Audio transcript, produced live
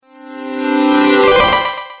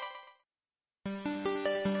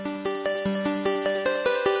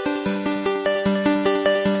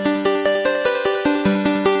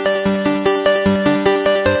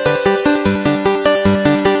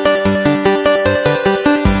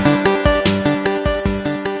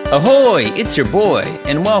Ahoy! It's your boy,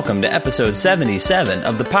 and welcome to episode 77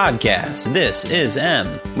 of the podcast, This Is M,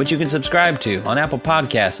 which you can subscribe to on Apple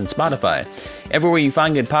Podcasts and Spotify. Everywhere you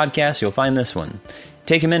find good podcasts, you'll find this one.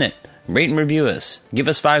 Take a minute, rate and review us, give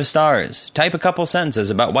us 5 stars, type a couple sentences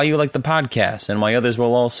about why you like the podcast and why others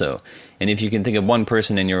will also. And if you can think of one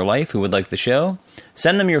person in your life who would like the show,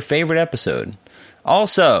 send them your favorite episode.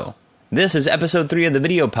 Also, this is episode 3 of the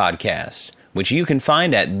video podcast, which you can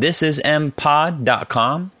find at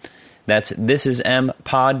thisismpod.com. That's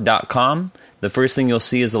thisismpod.com. The first thing you'll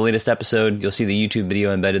see is the latest episode. You'll see the YouTube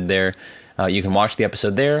video embedded there. You can watch the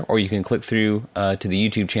episode there, or you can click through to the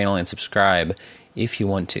YouTube channel and subscribe if you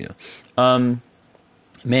want to. Man,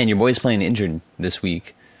 your boy's playing injured this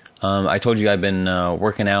week. I told you I've been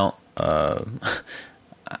working out.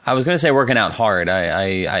 I was going to say working out hard.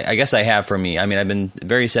 I guess I have for me. I mean, I've been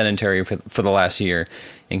very sedentary for the last year,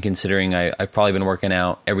 and considering I've probably been working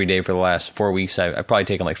out every day for the last 4 weeks, I've probably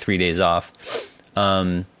taken like 3 days off.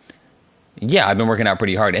 Yeah, I've been working out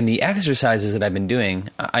pretty hard. And the exercises that I've been doing,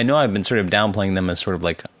 I know I've been sort of downplaying them as sort of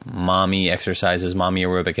like mommy exercises, mommy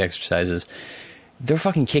aerobic exercises. They're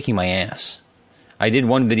fucking kicking my ass. I did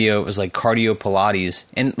one video, it was like cardio Pilates,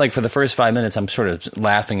 and like for the first 5 minutes, I'm sort of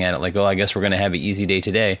laughing at it, like, oh, I guess we're going to have an easy day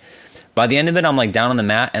today. By the end of it, I'm like down on the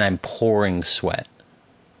mat, and I'm pouring sweat.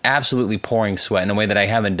 Absolutely pouring sweat in a way that I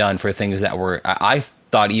haven't done for things that were, I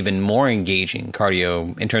thought, even more engaging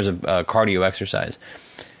cardio, in terms of cardio exercise.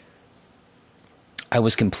 I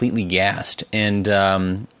was completely gassed, and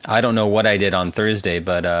I don't know what I did on Thursday,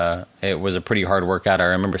 but it was a pretty hard workout. I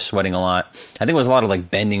remember sweating a lot. I think it was a lot of like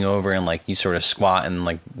bending over and like you sort of squat and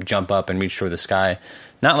like jump up and reach toward the sky.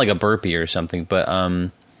 Not like a burpee or something, but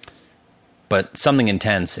something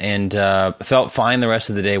intense. And felt fine the rest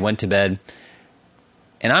of the day, went to bed.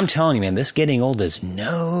 And I'm telling you, man, this getting old is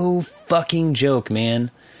no fucking joke, man.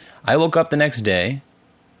 I woke up the next day,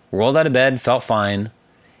 rolled out of bed, felt fine.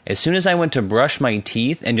 As soon as I went to brush my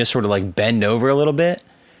teeth and just sort of like bend over a little bit,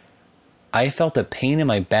 I felt a pain in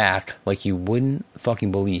my back like you wouldn't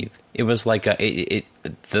fucking believe. It was like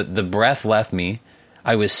the breath left me.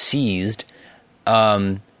 I was seized.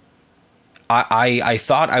 I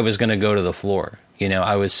thought I was going to go to the floor. You know,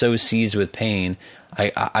 I was so seized with pain. I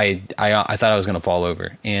thought I was going to fall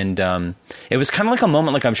over. And it was kind of like a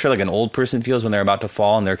moment like I'm sure like an old person feels when they're about to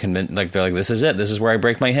fall and they're convinced, like they're like, this is it. This is where I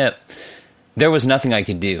break my hip. There was nothing I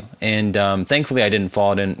could do, and thankfully I didn't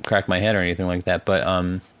fall, I didn't crack my head or anything like that, but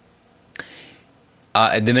the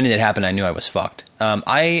minute it happened, I knew I was fucked.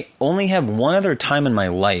 I only have one other time in my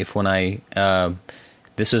life when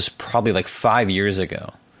this was probably like 5 years ago,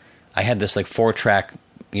 I had this like 4-track,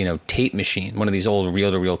 tape machine, one of these old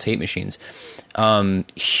reel-to-reel tape machines.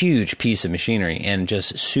 Huge piece of machinery and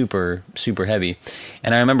just super, super heavy.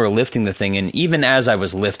 And I remember lifting the thing, and even as I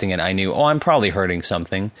was lifting it, I knew, I'm probably hurting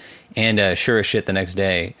something. And sure as shit the next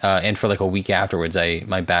day, and for like a week afterwards,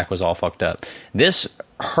 my back was all fucked up. This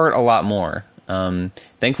hurt a lot more.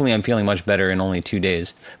 Thankfully, I'm feeling much better in only 2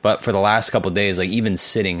 days. But for the last couple of days, like even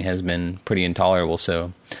sitting has been pretty intolerable.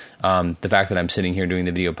 So the fact that I'm sitting here doing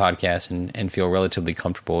the video podcast and feel relatively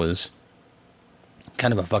comfortable is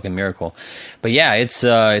kind of a fucking miracle. But yeah, it's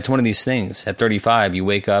one of these things. At 35, you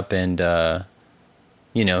wake up and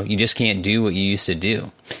you just can't do what you used to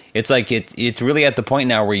do. It's like it's really at the point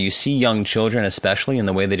now where you see young children, especially in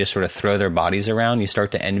the way they just sort of throw their bodies around. You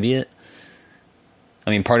start to envy it. I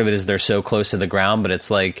mean, part of it is they're so close to the ground, but it's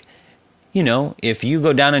like, if you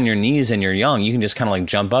go down on your knees and you're young, you can just kind of like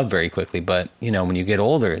jump up very quickly. But when you get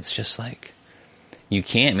older, it's just like you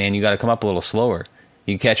can't, man. You got to come up a little slower.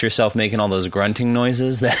 You catch yourself making all those grunting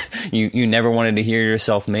noises that you never wanted to hear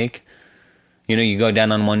yourself make. You go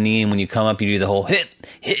down on one knee, and when you come up, you do the whole hip,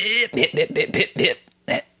 hip, hip, hip, hip, hip,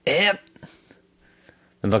 hip, hip.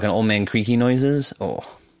 The fucking old man creaky noises.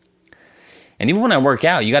 Oh. And even when I work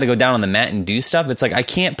out, you got to go down on the mat and do stuff. It's like I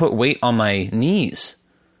can't put weight on my knees.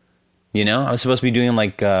 I was supposed to be doing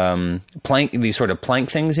like plank, these sort of plank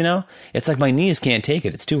things, It's like my knees can't take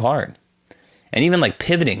it. It's too hard. And even like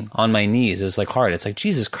pivoting on my knees is like hard. It's like,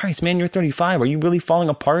 Jesus Christ, man, you're 35. Are you really falling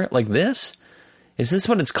apart like this? Is this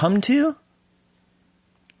what it's come to?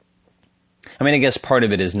 I mean, I guess part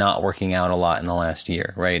of it is not working out a lot in the last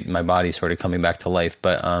year, right? My body's sort of coming back to life.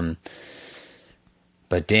 But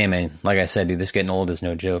damn, man, like I said, dude, this getting old is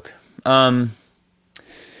no joke.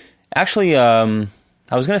 Actually, I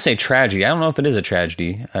was going to say tragedy. I don't know if it is a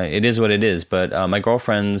tragedy. It is what it is. But my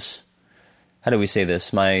girlfriend's, how do we say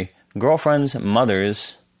this? My girlfriend's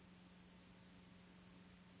mother's,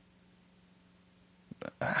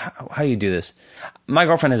 how do you do this? My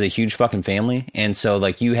girlfriend has a huge fucking family, and so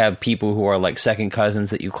like you have people who are like second cousins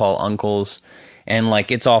that you call uncles, And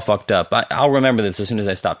like, it's all fucked up. I'll remember this as soon as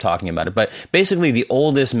I stop talking about it. But basically, the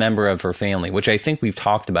oldest member of her family, which I think we've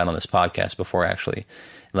talked about on this podcast before, actually,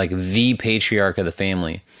 like the patriarch of the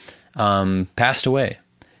family, passed away.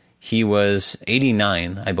 He was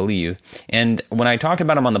 89, I believe. And when I talked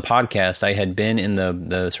about him on the podcast, I had been in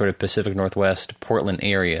the sort of Pacific Northwest Portland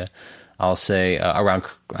area, I'll say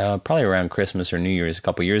probably around Christmas or New Year's a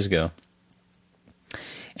couple years ago.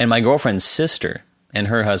 And my girlfriend's sister and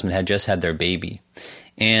her husband had just had their baby.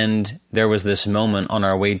 And there was this moment on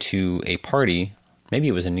our way to a party, maybe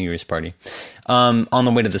it was a New Year's party, on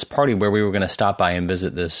the way to this party where we were going to stop by and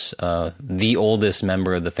visit this, the oldest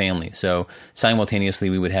member of the family. So simultaneously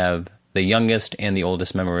we would have the youngest and the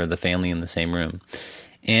oldest member of the family in the same room.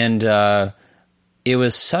 And it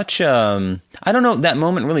was such I don't know, that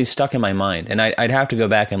moment really stuck in my mind. And I'd have to go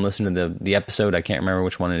back and listen to the episode. I can't remember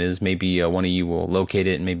which one it is. Maybe one of you will locate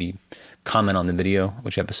it and maybe comment on the video,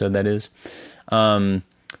 which episode that is.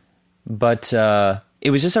 But it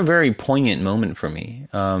was just a very poignant moment for me.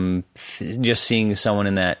 Just seeing someone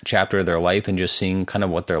in that chapter of their life and just seeing kind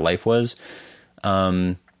of what their life was.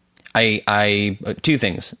 I two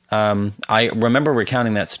things. I remember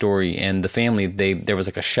recounting that story, and the family, there was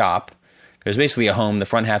like a shop. There's basically a home. The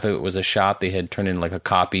front half of it was a shop. They had turned into like a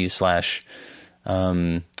copy /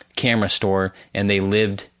 camera store, and they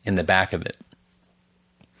lived in the back of it.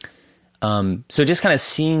 So just kind of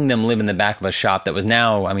seeing them live in the back of a shop that was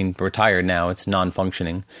now, I mean, retired now, it's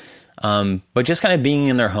non-functioning. But just kind of being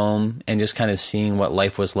in their home and just kind of seeing what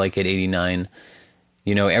life was like at 89.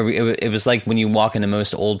 You know, it was like when you walk into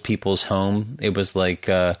most old people's home, it was like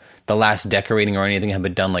the last decorating or anything had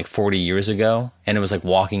been done like 40 years ago, and it was like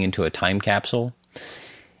walking into a time capsule.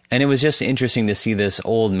 And it was just interesting to see this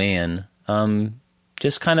old man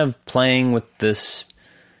just kind of playing with this,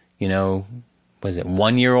 you know, was it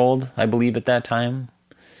 1-year-old, I believe, at that time,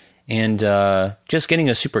 and just getting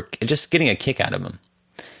a kick out of him.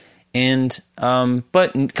 And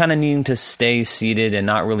but kind of needing to stay seated and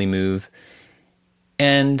not really move.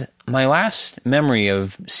 And my last memory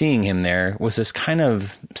of seeing him there was this kind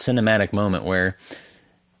of cinematic moment where,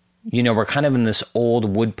 you know, we're kind of in this old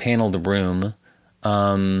wood-paneled room,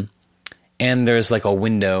 and there's like a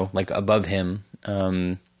window like above him,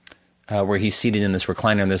 where he's seated in this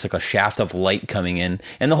recliner, and there's like a shaft of light coming in,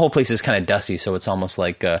 and the whole place is kind of dusty, so it's almost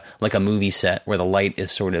like a movie set where the light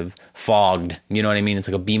is sort of fogged. You know what I mean? It's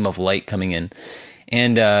like a beam of light coming in,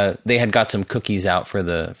 and they had got some cookies out for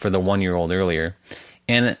the 1-year-old earlier.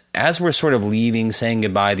 And as we're sort of leaving, saying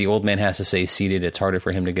goodbye, the old man has to stay seated. It's harder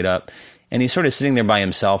for him to get up. And he's sort of sitting there by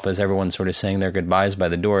himself as everyone's sort of saying their goodbyes by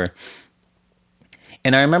the door.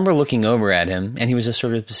 And I remember looking over at him, and he was just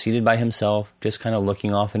sort of seated by himself, just kind of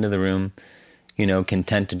looking off into the room, you know,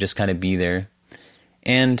 content to just kind of be there.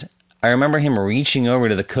 And I remember him reaching over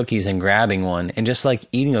to the cookies and grabbing one and just like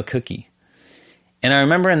eating a cookie. And I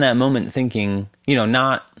remember in that moment thinking, you know,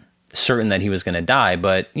 not certain that he was going to die,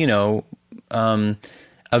 but, you know,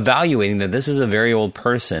 evaluating that this is a very old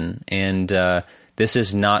person, and this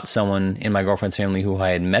is not someone in my girlfriend's family who I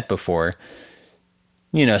had met before.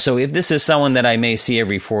 You know, so if this is someone that I may see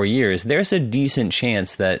every 4 years, there's a decent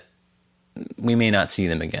chance that we may not see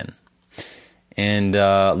them again. And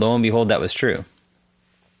lo and behold, that was true.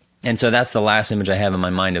 And so that's the last image I have in my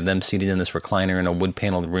mind of them seated in this recliner in a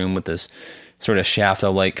wood-paneled room with this sort of shaft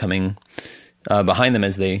of light coming behind them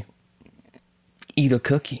as they eat a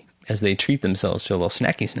cookie, as they treat themselves to a little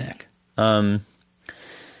snacky snack.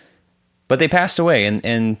 But they passed away,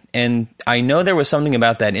 and I know there was something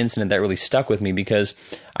about that incident that really stuck with me, because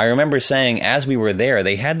I remember saying as we were there,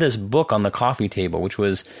 they had this book on the coffee table, which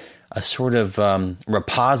was a sort of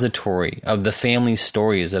repository of the family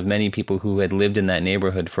stories of many people who had lived in that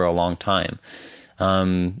neighborhood for a long time.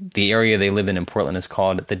 The area they live in Portland is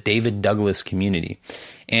called the David Douglas Community.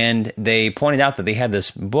 And they pointed out that they had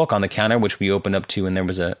this book on the counter, which we opened up to, and there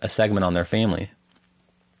was a segment on their family.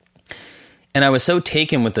 And I was so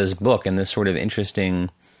taken with this book and this sort of interesting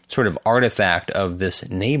sort of artifact of this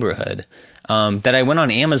neighborhood that I went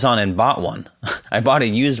on Amazon and bought one. I bought a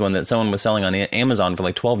used one that someone was selling on Amazon for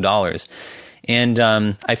like $12. And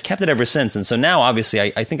I've kept it ever since. And so now, obviously,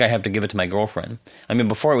 I think I have to give it to my girlfriend. I mean,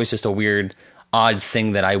 before it was just a weird, odd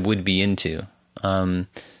thing that I would be into.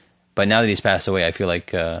 But now that he's passed away, I feel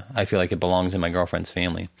like it belongs in my girlfriend's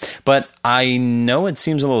family. But I know it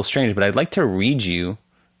seems a little strange, but I'd like to read you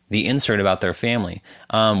the insert about their family.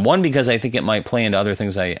 One, because I think it might play into other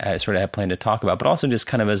things I sort of have planned to talk about, but also just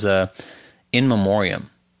kind of as a in memoriam.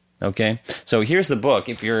 Okay, so here's the book.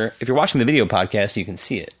 If you're watching the video podcast, you can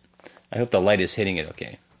see it. I hope the light is hitting it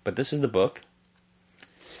okay. But this is the book,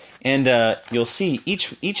 and you'll see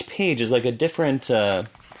each page is like a different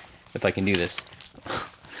if I can do this.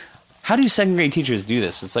 How do second grade teachers do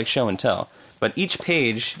this? It's like show and tell. But each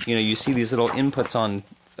page, you see these little inputs on,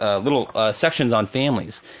 little sections on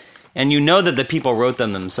families. And you know that the people wrote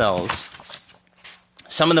them themselves.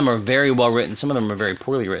 Some of them are very well written. Some of them are very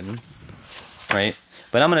poorly written. Right?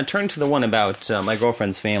 But I'm going to turn to the one about my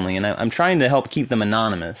girlfriend's family. And I'm trying to help keep them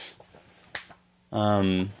anonymous.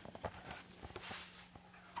 So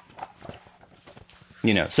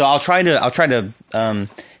I'll try to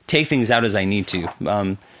take things out as I need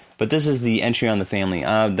to. But this is the entry on the family.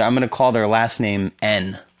 I'm going to call their last name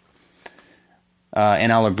N.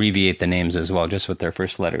 And I'll abbreviate the names as well, just with their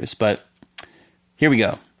first letters. But here we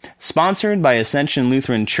go. Sponsored by Ascension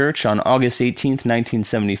Lutheran Church on August 18th,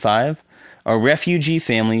 1975, a refugee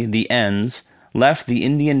family, the N's, left the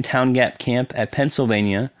Indian Town Gap camp at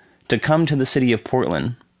Pennsylvania to come to the city of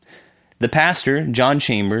Portland. The pastor, John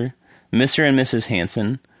Chamber, Mr. and Mrs.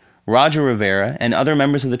 Hanson, Roger Rivera, and other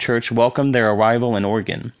members of the church welcomed their arrival in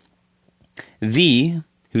Oregon. V,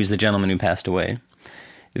 who's the gentleman who passed away,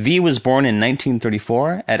 V was born in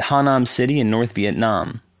 1934 at Ha Nam City in North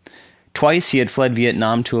Vietnam. Twice he had fled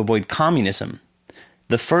Vietnam to avoid communism.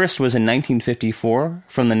 The first was in 1954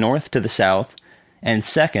 from the north to the south, and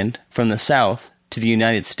second from the south to the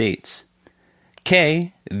United States.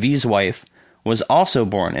 Kay, V's wife, was also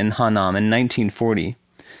born in Ha Nam in 1940.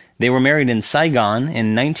 They were married in Saigon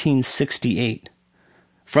in 1968.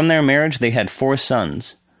 From their marriage, they had 4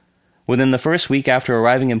 sons. Within the first week after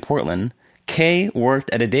arriving in Portland, Kay worked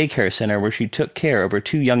at a daycare center where she took care of her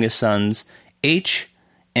 2 youngest sons, H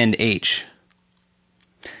and H.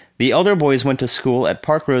 The elder boys went to school at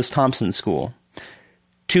Park Rose Thompson School.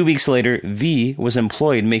 2 weeks later, V was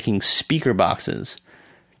employed making speaker boxes.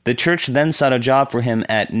 The church then sought a job for him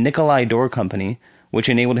at Nikolai Door Company, which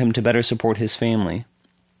enabled him to better support his family.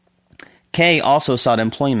 Kay also sought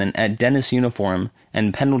employment at Dennis Uniform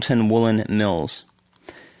and Pendleton Woolen Mills.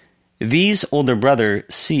 V's older brother,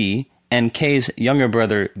 C, and Kay's younger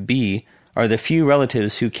brother, B, are the few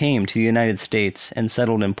relatives who came to the United States and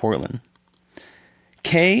settled in Portland.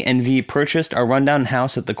 Kay and V purchased a rundown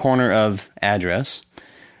house at the corner of address.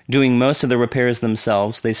 Doing most of the repairs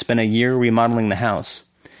themselves, they spent a year remodeling the house.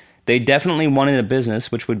 They definitely wanted a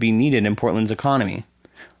business which would be needed in Portland's economy.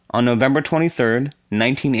 On November 23rd,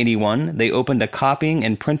 1981, they opened a copying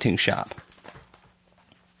and printing shop.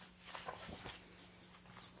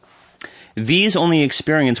 V's only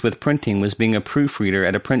experience with printing was being a proofreader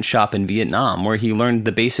at a print shop in Vietnam, where he learned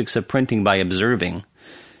the basics of printing by observing.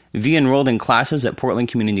 V enrolled in classes at Portland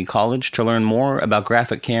Community College to learn more about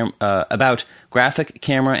graphic camera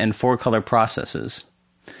and 4-color processes.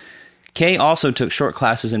 Kay also took short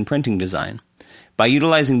classes in printing design. By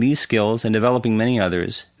utilizing these skills and developing many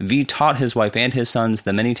others, V taught his wife and his sons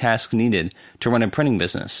the many tasks needed to run a printing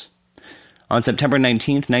business. On September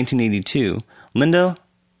 19, 1982, Linda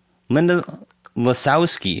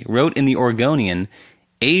Lasowski wrote in the Oregonian,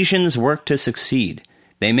 "Asians work to succeed.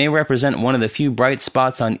 They may represent one of the few bright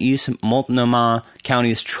spots on East Multnomah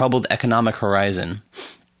County's troubled economic horizon."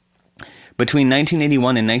 Between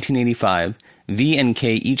 1981 and 1985, V and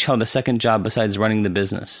K each held a second job besides running the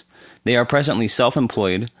business. They are presently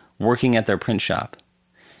self-employed, working at their print shop.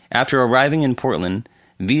 After arriving in Portland,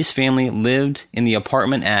 V's family lived in the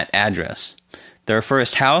apartment at Address. Their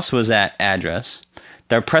first house was at Address.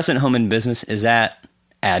 Their present home and business is at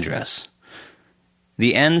Address.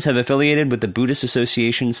 The N's have affiliated with the Buddhist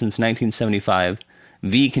Association since 1975.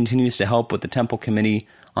 V continues to help with the Temple Committee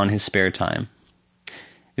on his spare time.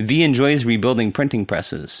 V enjoys rebuilding printing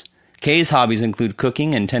presses. Kay's hobbies include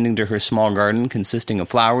cooking and tending to her small garden consisting of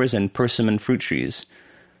flowers and persimmon fruit trees.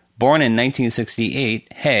 Born in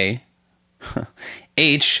 1968,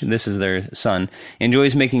 H, this is their son,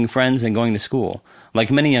 enjoys making friends and going to school. Like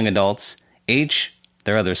many young adults, H,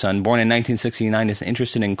 their other son, born in 1969, is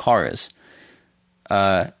interested in cars.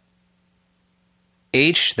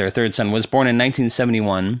 H, their third son, was born in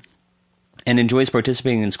 1971 and enjoys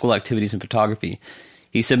participating in school activities and photography.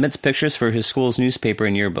 He submits pictures for his school's newspaper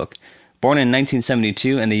and yearbook. Born in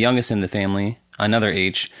 1972 and the youngest in the family, another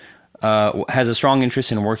H, has a strong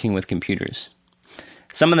interest in working with computers.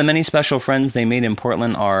 Some of the many special friends they made in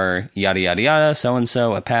Portland are yada yada yada,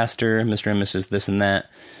 so-and-so, a pastor, Mr. and Mrs. this and that.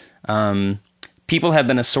 People have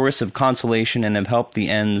been a source of consolation and have helped the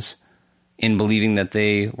N's in believing that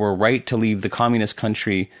they were right to leave the communist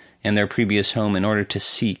country and their previous home in order to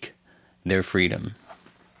seek their freedom.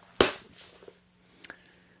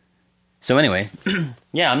 So anyway,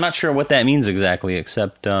 yeah, I'm not sure what that means exactly,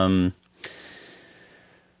 except I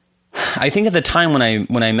think at the time when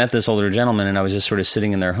I met this older gentleman and I was just sort of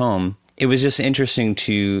sitting in their home, it was just interesting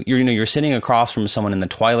you're sitting across from someone in the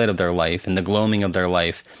twilight of their life, in the gloaming of their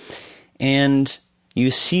life, and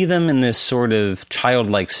you see them in this sort of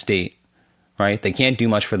childlike state, right? They can't do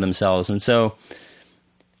much for themselves. And so,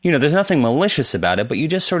 there's nothing malicious about it, but you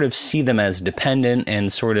just sort of see them as dependent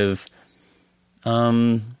and sort of,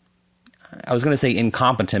 I was going to say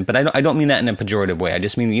incompetent, but I don't mean that in a pejorative way. I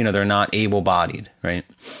just mean, they're not able-bodied, right?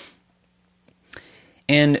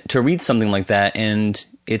 And to read something like that, and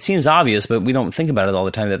it seems obvious, but we don't think about it all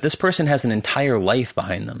the time, that this person has an entire life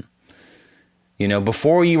behind them.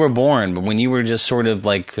 Before you were born, but when you were just sort of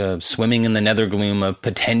like swimming in the nether gloom of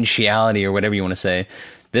potentiality or whatever you want to say,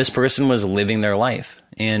 this person was living their life.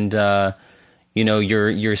 And,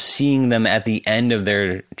 you're seeing them at the end of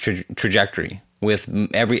their trajectory with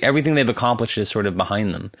everything they've accomplished is sort of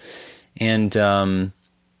behind them. And,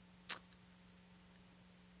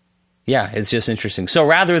 it's just interesting. So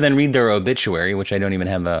rather than read their obituary, which I don't even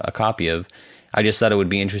have a copy of, I just thought it would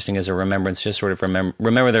be interesting as a remembrance, just sort of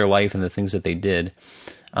remember their life and the things that they did.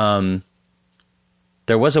 There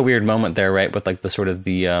was a weird moment there, right, with like the sort of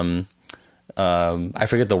the I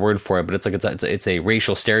forget the word for it, but it's a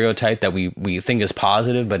racial stereotype that we think is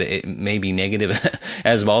positive, but it may be negative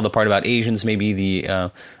as well. The part about Asians may be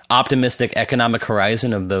the optimistic economic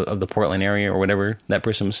horizon of the Portland area or whatever that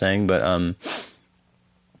person was saying, but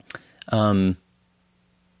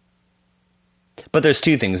there's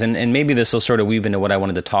two things, and maybe this will sort of weave into what I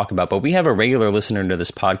wanted to talk about, but we have a regular listener to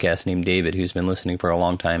this podcast named David who's been listening for a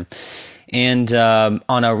long time. And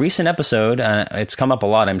on a recent episode, it's come up a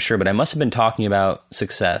lot, I'm sure, but I must have been talking about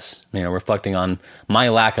success, reflecting on my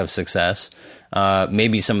lack of success,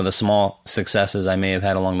 maybe some of the small successes I may have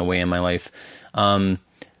had along the way in my life.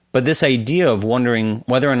 But this idea of wondering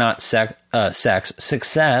whether or not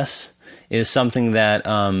success is something that,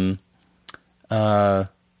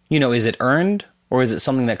 is it earned or is it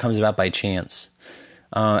something that comes about by chance?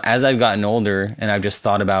 As I've gotten older and I've just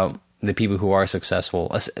thought about the people who are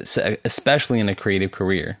successful, especially in a creative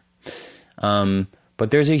career. But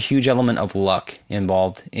there's a huge element of luck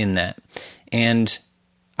involved in that. And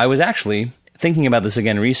I was actually thinking about this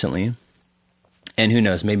again recently, and who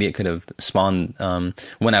knows, maybe it could have spawned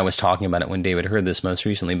when I was talking about it when David heard this most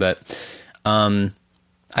recently. But I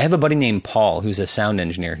have a buddy named Paul who's a sound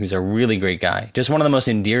engineer, who's a really great guy, just one of the most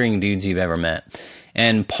endearing dudes you've ever met.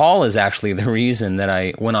 And Paul is actually the reason that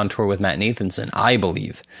I went on tour with Matt Nathanson, I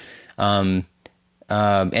believe. And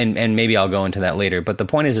maybe I'll go into that later. But the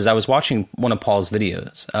point is I was watching one of Paul's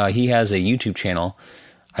videos. He has a YouTube channel.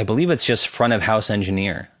 I believe it's just Front of House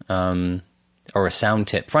Engineer, or a sound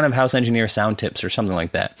tip, Front of House Engineer Sound Tips or something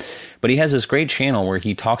like that. But he has this great channel where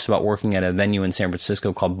he talks about working at a venue in San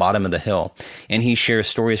Francisco called Bottom of the Hill. And he shares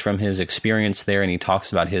stories from his experience there, and he talks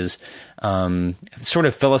about his sort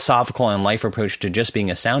of philosophical and life approach to just being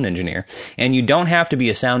a sound engineer. And you don't have to be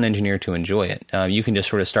a sound engineer to enjoy it. You can just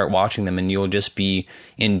sort of start watching them and you'll just be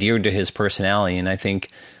endeared to his personality. And I think,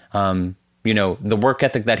 the work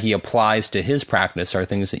ethic that he applies to his practice are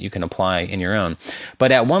things that you can apply in your own.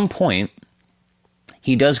 But at one point,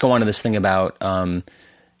 he does go on to this thing about,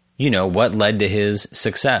 what led to his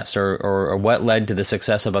success or what led to the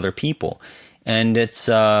success of other people. And it's,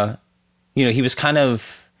 he was kind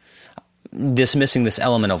of dismissing this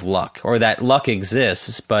element of luck, or that luck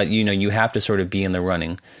exists, but, you have to sort of be in the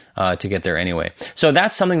running to get there anyway. So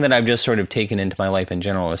that's something that I've just sort of taken into my life in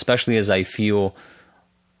general, especially as I feel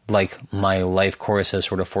like my life course has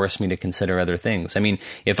sort of forced me to consider other things. I mean,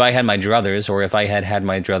 if I had my druthers, or if I had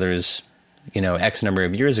my druthers, X number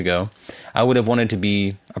of years ago, I would have wanted to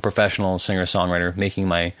be a professional singer-songwriter, making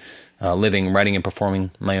my living writing and performing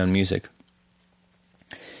my own music.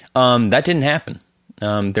 That didn't happen.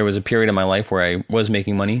 There was a period in my life where I was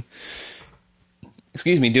making money.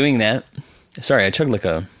 Doing that. Sorry, I chugged like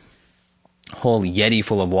a whole Yeti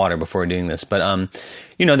full of water before doing this. But,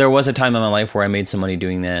 there was a time in my life where I made some money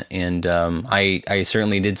doing that. And I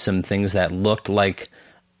certainly did some things that looked like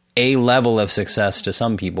a level of success to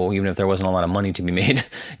some people, even if there wasn't a lot of money to be made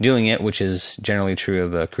doing it, which is generally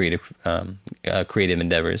true of creative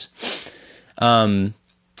endeavors.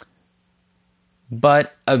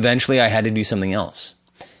 But eventually I had to do something else.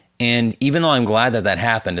 And even though I'm glad that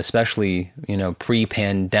happened, especially,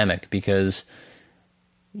 pre-pandemic, because,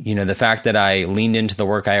 the fact that I leaned into the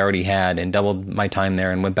work I already had and doubled my time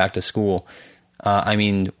there and went back to school,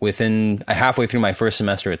 within halfway through my first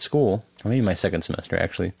semester at school, or maybe my second semester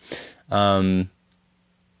actually, the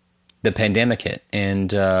pandemic hit,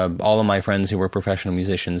 and all of my friends who were professional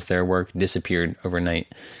musicians, their work disappeared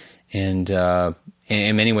overnight. And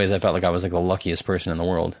in many ways, I felt like I was like the luckiest person in the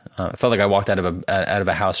world. I felt like I walked out of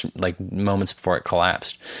a house like moments before it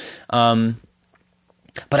collapsed.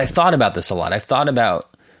 But I've thought about this a lot. I've thought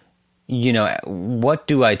about, what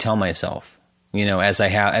do I tell myself, as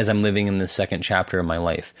I'm living in the second chapter of my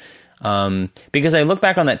life? Because I look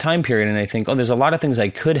back on that time period and I think, there's a lot of things I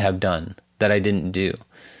could have done that I didn't do.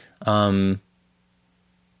 I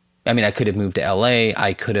could have moved to LA.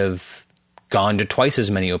 I could have gone to twice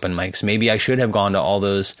as many open mics. Maybe I should have gone to all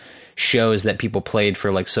those shows that people played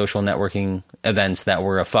for like social networking events that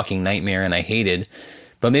were a fucking nightmare and I hated.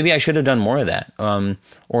 But maybe I should have done more of that.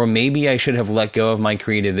 Or maybe I should have let go of my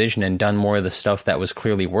creative vision and done more of the stuff that was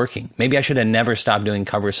clearly working. Maybe I should have never stopped doing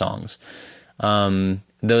cover songs.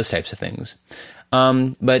 Those types of things.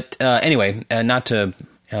 But anyway, not to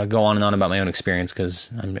go on and on about my own experience,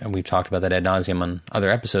 because we've talked about that ad nauseum on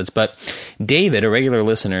other episodes. But David, a regular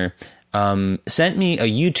listener, sent me a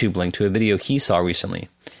YouTube link to a video he saw recently.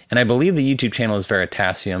 And I believe the YouTube channel is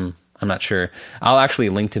Veritasium. I'm not sure. I'll actually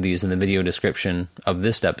link to these in the video description of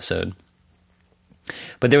this episode.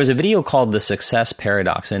 But there was a video called The Success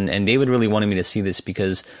Paradox, and David really wanted me to see this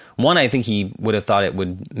because, one, I think he would have thought it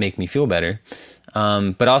would make me feel better,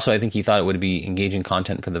 but also I think he thought it would be engaging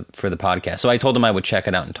content for the podcast. So I told him I would check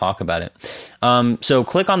it out and talk about it. So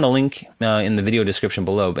click on the link in the video description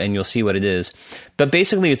below, and you'll see what it is. But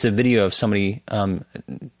basically, it's a video of somebody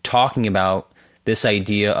talking about this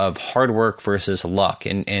idea of hard work versus luck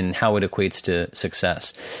and how it equates to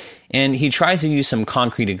success. And he tries to use some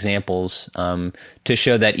concrete examples to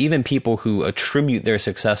show that even people who attribute their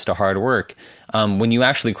success to hard work, when you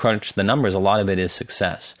actually crunch the numbers, a lot of it is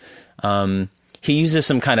success. He uses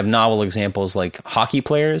some kind of novel examples like hockey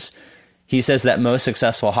players. He says that most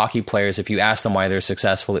successful hockey players, if you ask them why they're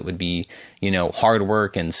successful, it would be, hard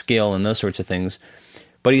work and skill and those sorts of things.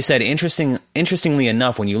 But he said, interestingly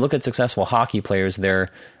enough, when you look at successful hockey players,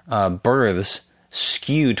 their births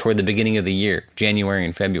skew toward the beginning of the year, January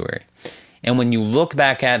and February. And when you look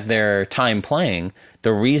back at their time playing,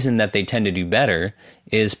 the reason that they tend to do better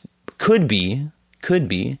could be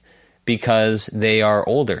because they are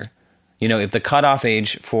older. If the cutoff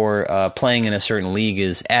age for playing in a certain league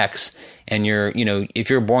is X, and if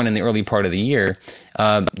you're born in the early part of the year,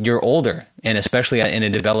 you're older, and especially in a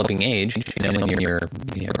developing age, in your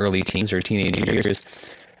early teens or teenage years,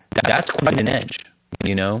 that's quite an edge.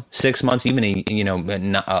 6 months, even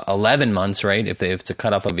 11 months, right? If it's a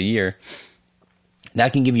cutoff of a year,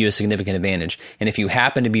 that can give you a significant advantage. And if you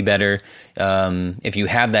happen to be better, if you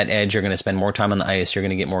have that edge, you're going to spend more time on the ice, you're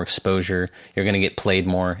going to get more exposure, you're going to get played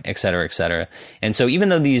more, et cetera, et cetera. And so even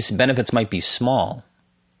though these benefits might be small,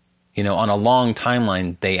 on a long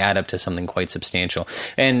timeline, they add up to something quite substantial.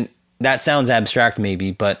 And that sounds abstract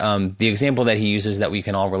maybe, but the example that he uses that we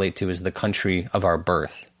can all relate to is the country of our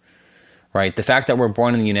birth. Right, the fact that we're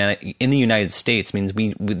born in the United States means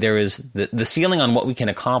there is the ceiling on what we can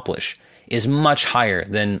accomplish is much higher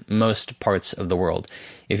than most parts of the world.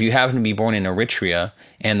 If you happen to be born in Eritrea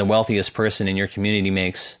and the wealthiest person in your community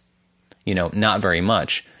makes, not very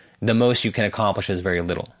much, the most you can accomplish is very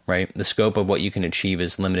little, right? The scope of what you can achieve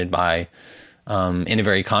is limited by, in a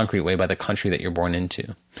very concrete way, by the country that you're born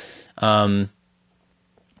into.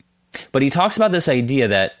 But he talks about this idea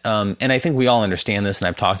that, and I think we all understand this, and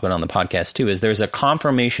I've talked about it on the podcast too, is there's a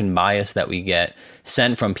confirmation bias that we get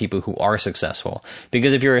sent from people who are successful.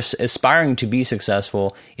 Because if you're aspiring to be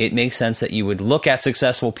successful, it makes sense that you would look at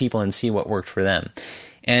successful people and see what worked for them.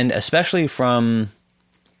 And especially from,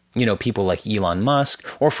 people like Elon Musk,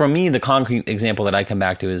 or for me, the concrete example that I come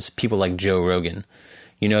back to is people like Joe Rogan.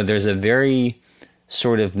 There's a very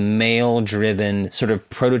sort of male-driven, sort of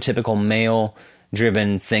prototypical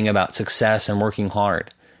male-driven thing about success and working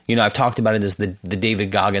hard. I've talked about it as the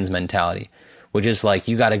David Goggins mentality, which is like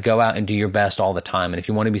you got to go out and do your best all the time. And if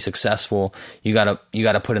you want to be successful, you got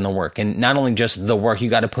to put in the work. And not only just the work, you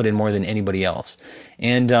got to put in more than anybody else.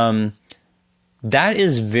 And that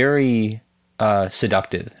is very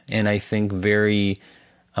seductive and I think very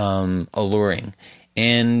alluring.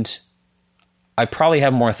 And I probably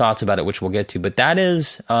have more thoughts about it, which we'll get to. But that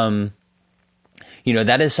is... that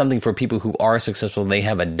is something for people who are successful. They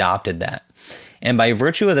have adopted that. And by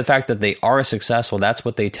virtue of the fact that they are successful, that's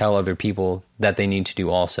what they tell other people that they need to do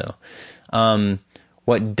also.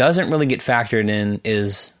 What doesn't really get factored in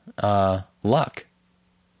is luck.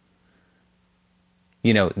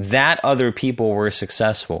 That other people were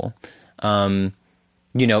successful.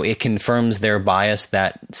 It confirms their bias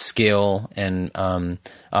that skill and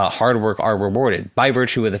hard work are rewarded by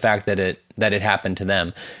virtue of the fact that it happened to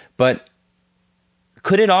them. But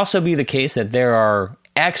could it also be the case that there are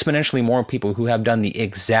exponentially more people who have done the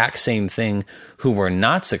exact same thing who were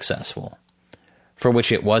not successful, for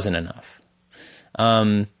which it wasn't enough?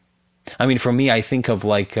 For me, I think of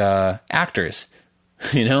like actors,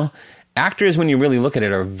 actors, when you really look at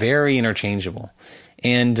it, are very interchangeable.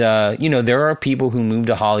 And, there are people who move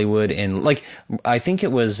to Hollywood and, like, I think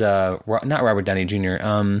it was not Robert Downey Jr.,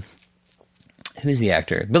 who's the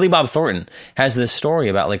actor? Billy Bob Thornton has this story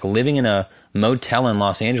about, like, living in a motel in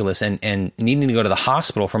Los Angeles and needing to go to the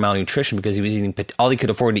hospital for malnutrition because he was eating, all he could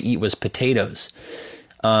afford to eat was potatoes.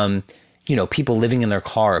 People living in their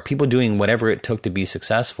car, people doing whatever it took to be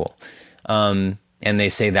successful. And they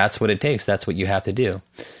say that's what it takes. That's what you have to do.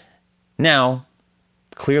 Now,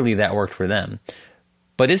 clearly that worked for them.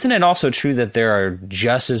 But isn't it also true that there are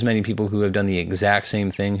just as many people who have done the exact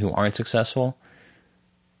same thing who aren't successful?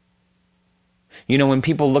 When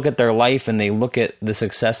people look at their life and they look at the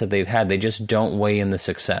success that they've had, they just don't weigh in the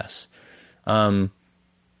success.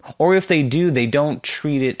 Or if they do, they don't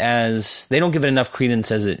treat it as, they don't give it enough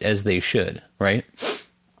credence as they should, right?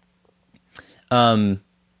 And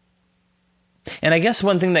I guess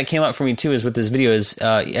one thing that came up for me too is with this video is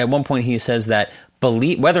at one point he says that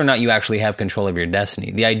whether or not you actually have control of your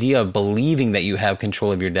destiny, the idea of believing that you have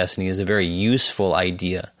control of your destiny is a very useful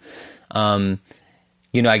idea.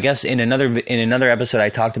 I guess in another episode I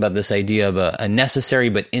talked about this idea of a necessary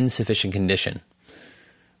but insufficient condition,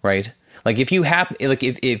 right? Like if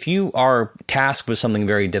you are tasked with something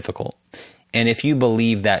very difficult, and if you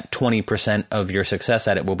believe that 20% of your success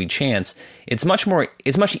at it will be chance, it's much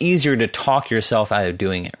easier to talk yourself out of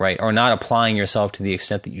doing it, right? Or not applying yourself to the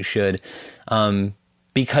extent that you should,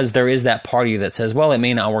 because there is that part of you that says, well, it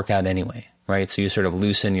may not work out anyway, right? So you sort of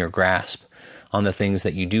loosen your grasp on the things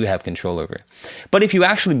that you do have control over. But if you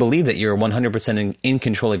actually believe that you're 100% in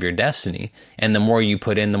control of your destiny, and the more you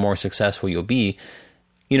put in, the more successful you'll be,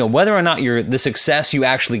 whether or not the success you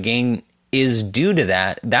actually gain is due to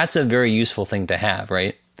that, that's a very useful thing to have,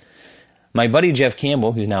 right? My buddy Jeff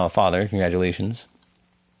Campbell, who's now a father, congratulations,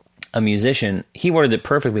 a musician, he worded it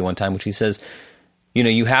perfectly one time, which he says,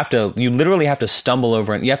 you literally have to stumble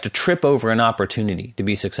over, and you have to trip over an opportunity to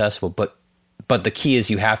be successful, but the key is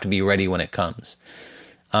you have to be ready when it comes.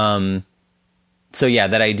 So yeah,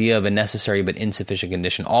 that idea of a necessary but insufficient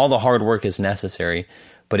condition, all the hard work is necessary,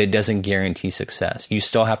 but it doesn't guarantee success. You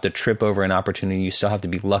still have to trip over an opportunity. You still have to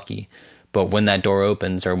be lucky. But when that door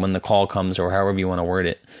opens, or when the call comes, or however you want to word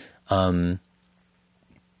it, you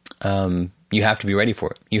have to be ready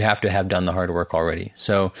for it. You have to have done the hard work already.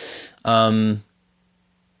 So,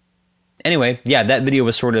 anyway, yeah, that video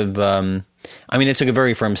was sort of, it took a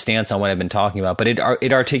very firm stance on what I've been talking about, but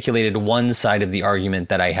it articulated one side of the argument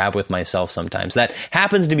that I have with myself sometimes. That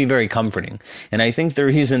happens to be very comforting. And I think the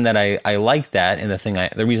reason that I like that, and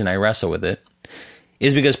the reason I wrestle with it,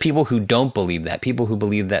 is because people who don't believe that, people who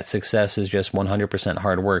believe that success is just 100%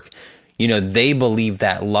 hard work, they believe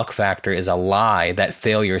that luck factor is a lie that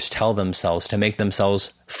failures tell themselves to make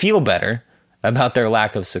themselves feel better about their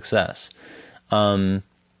lack of success. So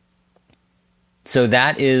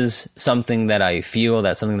that is something that I feel,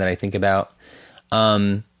 that's something that I think about.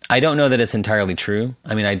 I don't know that it's entirely true.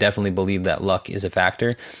 I definitely believe that luck is a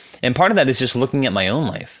factor. And part of that is just looking at my own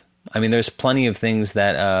life. There's plenty of things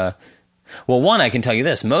that, one, I can tell you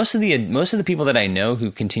this. Most of the people that I know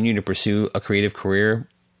who continue to pursue a creative career,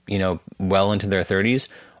 well into their 30s,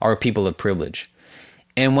 are people of privilege.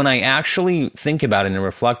 And when I actually think about it and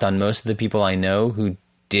reflect on most of the people I know who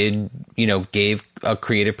did, gave a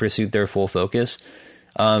creative pursuit their full focus,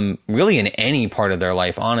 really in any part of their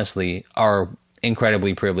life, honestly, are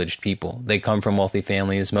incredibly privileged people. They come from wealthy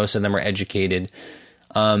families. Most of them are educated.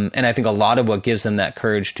 And I think a lot of what gives them that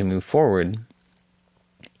courage to move forward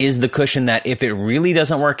is the cushion that if it really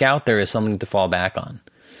doesn't work out, there is something to fall back on.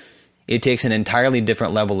 It takes an entirely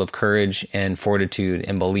different level of courage and fortitude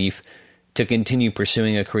and belief to continue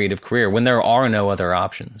pursuing a creative career when there are no other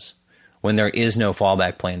options, when there is no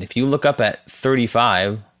fallback plan. If you look up at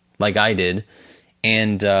 35, like I did,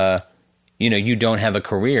 and you don't have a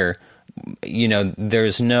career,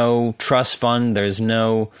 there's no trust fund, there's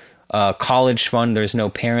no college fund, there's no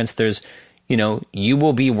parents, you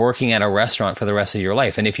will be working at a restaurant for the rest of your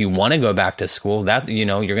life. And if you want to go back to school, that, you're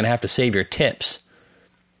going to have to save your tips,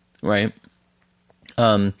 right?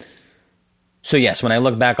 So yes, when I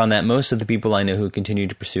look back on that, most of the people I know who continued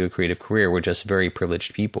to pursue a creative career were just very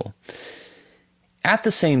privileged people. At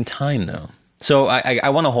the same time, though, so I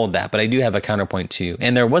want to hold that, but I do have a counterpoint too.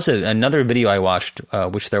 And there was another video I watched,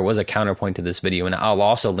 which there was a counterpoint to this video, and I'll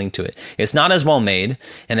also link to it. It's not as well made,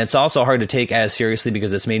 and it's also hard to take as seriously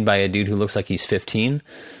because it's made by a dude who looks like he's 15.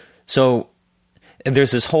 So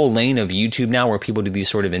there's this whole lane of YouTube now where people do these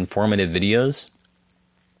sort of informative videos,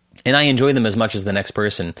 and I enjoy them as much as the next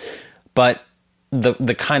person. But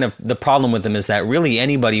the problem with them is that really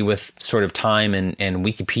anybody with sort of time and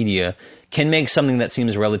Wikipedia can make something that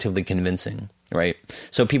seems relatively convincing. right?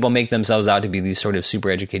 So people make themselves out to be these sort of super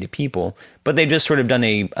educated people, but they've just sort of done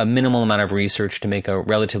a minimal amount of research to make a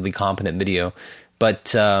relatively competent video.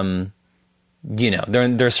 But,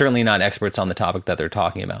 they're certainly not experts on the topic that they're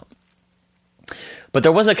talking about. But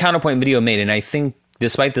there was a counterpoint video made, and I think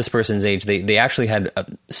despite this person's age, they actually had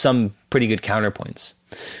some pretty good counterpoints.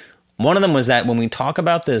 One of them was that when we talk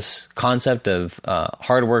about this concept of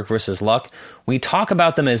hard work versus luck, we talk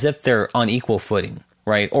about them as if they're on equal footing,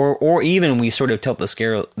 right? Or even we sort of tilt the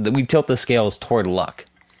scales toward luck,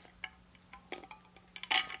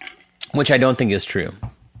 which I don't think is true.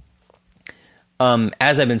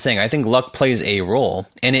 As I've been saying, I think luck plays a role,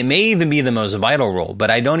 and it may even be the most vital role, but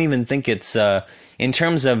I don't even think it's, in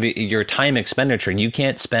terms of your time expenditure, you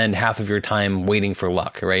can't spend half of your time waiting for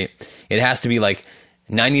luck, right? It has to be like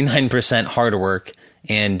 99% hard work,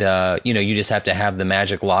 and, you just have to have the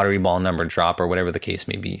magic lottery ball number drop or whatever the case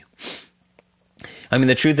may be. I mean,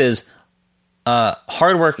 the truth is,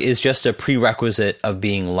 hard work is just a prerequisite of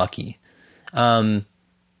being lucky.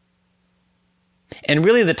 And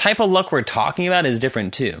really, the type of luck we're talking about is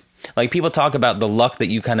different too. Like, people talk about the luck that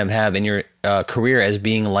you kind of have in your career as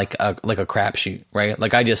being like a crapshoot, right?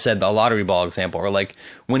 Like I just said, the lottery ball example, or like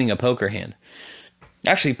winning a poker hand.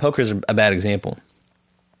 Actually, poker is a bad example.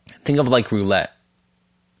 Think of like roulette.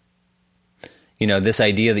 This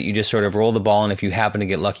idea that you just sort of roll the ball, and if you happen to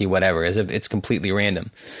get lucky, whatever, as if it's completely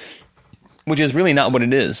random, which is really not what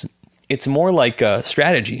it is. It's more like a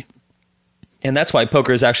strategy. And that's why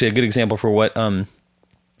poker is actually a good example for what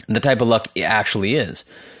the type of luck actually is.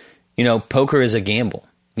 Poker is a gamble.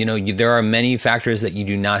 There are many factors that you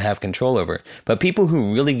do not have control over. But people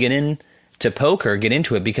who really get into poker get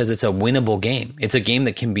into it because it's a winnable game. It's a game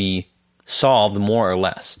that can be solved more or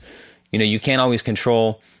less. You can't always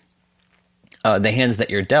control the hands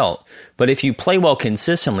that you're dealt. But if you play well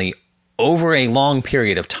consistently over a long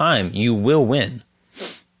period of time, you will win.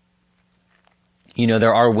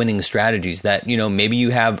 There are winning strategies that, maybe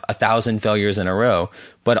you have 1,000 failures in a row,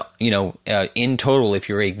 but, in total, if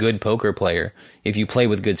you're a good poker player, if you play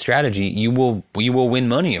with good strategy, you will win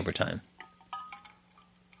money over time.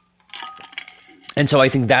 And so I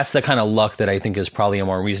think that's the kind of luck that I think is probably a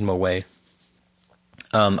more reasonable way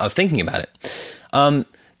of thinking about it.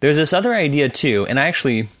 There's this other idea too, and I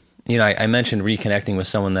actually, I mentioned reconnecting with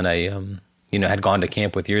someone that I, had gone to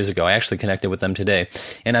camp with years ago. I actually connected with them today,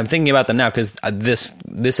 and I'm thinking about them now because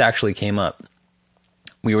this actually came up.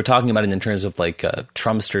 We were talking about it in terms of like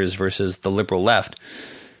Trumpsters versus the liberal left,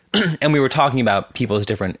 and we were talking about people's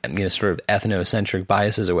different, sort of ethnocentric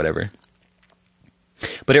biases or whatever.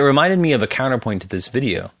 But it reminded me of a counterpoint to this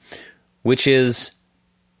video, which is,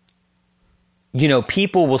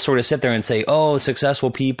 people will sort of sit there and say, "Oh,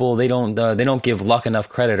 successful people, they don't give luck enough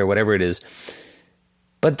credit," or whatever it is.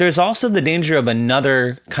 But there's also the danger of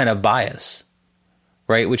another kind of bias,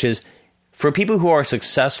 right? Which is for people who are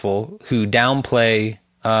successful, who downplay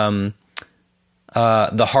the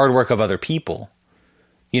hard work of other people.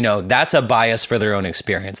 That's a bias for their own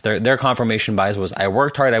experience. Their confirmation bias was, I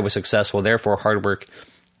worked hard, I was successful, therefore hard work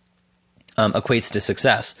equates to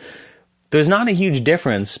success. There's not a huge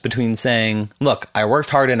difference between saying, look, I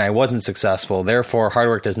worked hard and I wasn't successful, therefore hard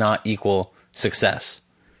work does not equal success.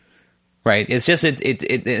 Right? It's just,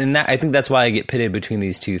 and that, I think that's why I get pitted between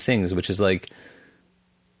these two things, which is like,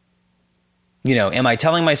 am I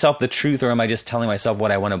telling myself the truth or am I just telling myself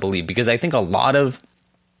what I want to believe? Because I think a lot of,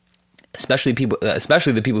 especially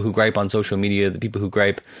the people who gripe on social media, the people who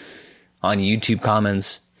gripe on YouTube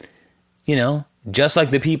comments, just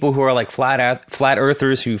like the people who are like flat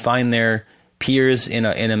earthers who find their peers in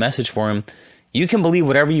a message forum, you can believe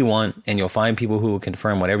whatever you want and you'll find people who will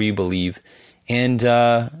confirm whatever you believe. And,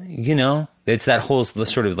 it's that whole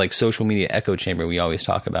sort of like social media echo chamber we always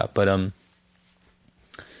talk about. But,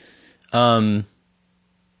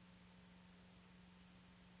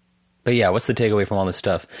 but yeah, what's the takeaway from all this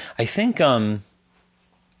stuff? I think, I've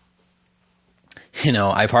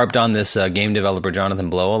harped on this game developer, Jonathan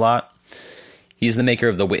Blow, a lot. He's the maker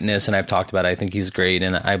of The Witness, and I've talked about it. I think he's great,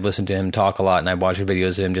 and I've listened to him talk a lot, and I've watched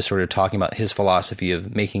videos of him just sort of talking about his philosophy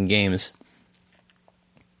of making games.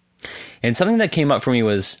 And something that came up for me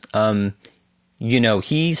was,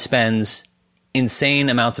 he spends insane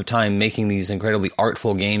amounts of time making these incredibly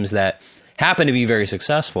artful games that happen to be very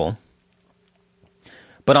successful,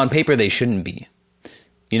 but on paper they shouldn't be.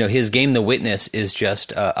 His game, The Witness, is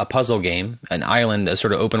just a puzzle game, an island, a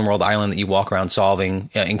sort of open world island that you walk around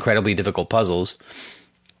solving incredibly difficult puzzles.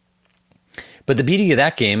 But the beauty of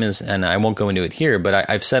that game is, and I won't go into it here, but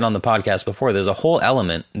I've said on the podcast before, there's a whole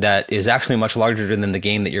element that is actually much larger than the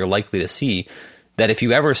game that you're likely to see, that if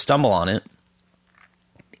you ever stumble on it,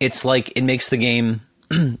 it's like it makes the game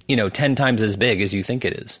 10 times as big as you think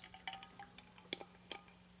it is.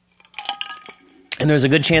 And there's a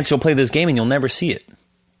good chance you'll play this game and you'll never see it.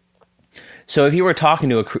 So if you were talking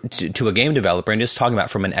to a game developer and just talking about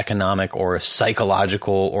from an economic or a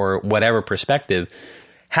psychological or whatever perspective,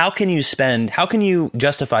 how can you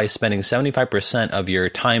justify spending 75% of your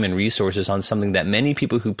time and resources on something that many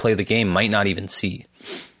people who play the game might not even see?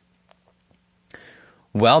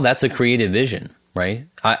 Well, that's a creative vision, right?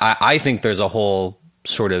 I think there's a whole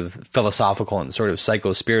sort of philosophical and sort of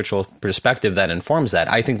psycho-spiritual perspective that informs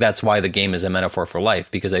that. I think that's why the game is a metaphor for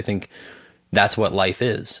life, because I think that's what life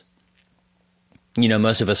is.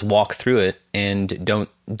 Most of us walk through it and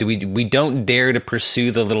we don't dare to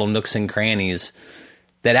pursue the little nooks and crannies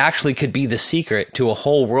that actually could be the secret to a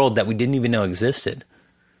whole world that we didn't even know existed.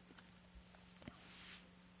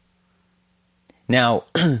 Now,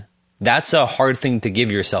 that's a hard thing to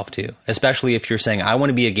give yourself to, especially if you're saying, I want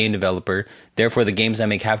to be a game developer, therefore the games I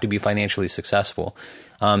make have to be financially successful.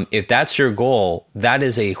 If that's your goal, that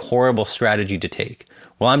is a horrible strategy to take.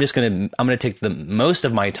 Well, I'm going to take the most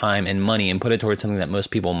of my time and money and put it towards something that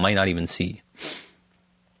most people might not even see.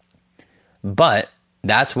 But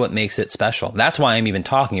that's what makes it special. That's why I'm even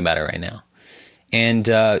talking about it right now. And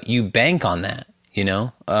you bank on that,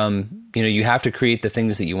 you have to create the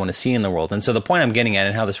things that you want to see in the world. And so the point I'm getting at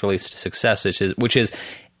and how this relates to success, which is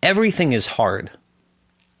everything is hard.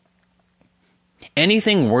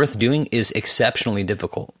 Anything worth doing is exceptionally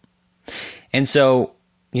difficult. And so,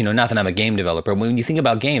 not that I'm a game developer, but when you think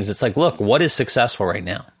about games, it's like, look, what is successful right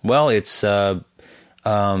now? Well, it's, I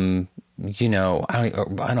don't know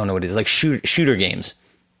what it is, like shooter games,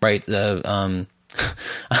 right? I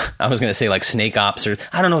was going to say like Snake Ops, or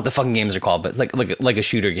I don't know what the fucking games are called, but like a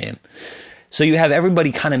shooter game. So you have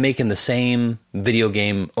everybody kind of making the same video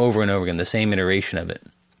game over and over again, the same iteration of it.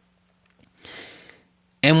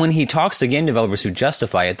 And when he talks to game developers who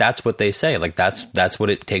justify it, that's what they say. Like that's what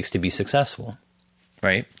it takes to be successful,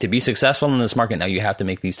 right? To be successful in this market, now you have to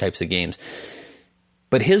make these types of games.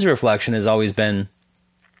 But his reflection has always been,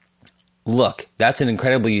 look, that's an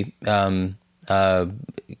incredibly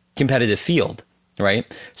competitive field,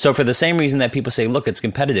 right? So for the same reason that people say, look, it's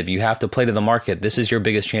competitive, you have to play to the market, this is your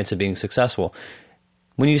biggest chance of being successful.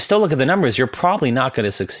 When you still look at the numbers, you're probably not going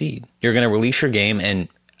to succeed. You're going to release your game and,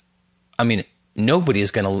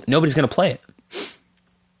 nobody's going to play it.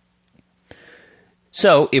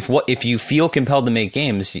 So if you feel compelled to make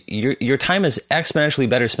games, your time is exponentially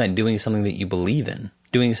better spent doing something that you believe in,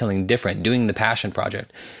 doing something different, doing the passion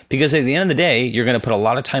project. Because at the end of the day, you're going to put a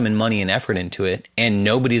lot of time and money and effort into it, and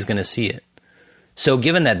nobody's going to see it. So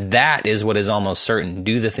given that is what is almost certain,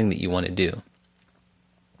 do the thing that you want to do.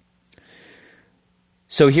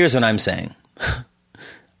 So here's what I'm saying.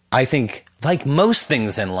 I think, like most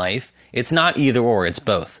things in life, it's not either or, it's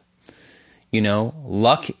both.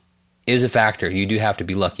 Luck is a factor. You do have to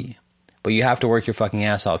be lucky. But you have to work your fucking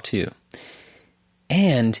ass off too.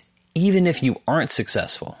 And even if you aren't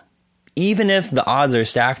successful, even if the odds are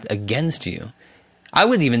stacked against you, I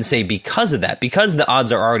would even say because of that, because the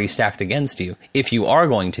odds are already stacked against you, if you are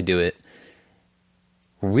going to do it,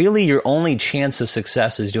 really your only chance of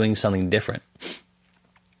success is doing something different.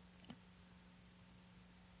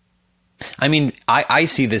 I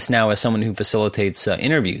see this now as someone who facilitates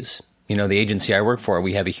interviews. The agency I work for,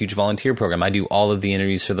 we have a huge volunteer program. I do all of the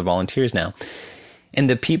interviews for the volunteers now. And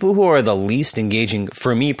the people who are the least engaging,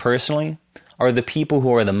 for me personally, are the people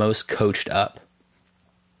who are the most coached up.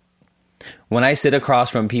 When I sit across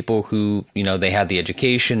from people who, they have the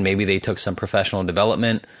education, maybe they took some professional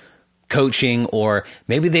development, coaching, or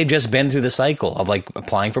maybe they've just been through the cycle of like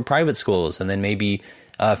applying for private schools and then maybe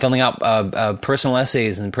filling out personal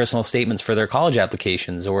essays and personal statements for their college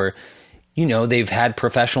applications, or, they've had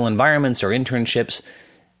professional environments or internships.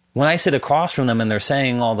 When I sit across from them and they're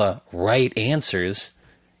saying all the right answers,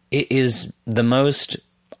 it is the most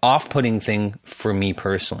off-putting thing for me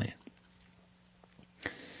personally.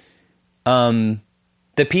 The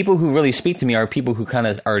people who really speak to me are people who kind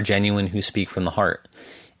of are genuine, who speak from the heart.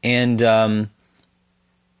 And I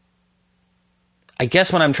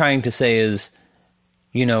guess what I'm trying to say is,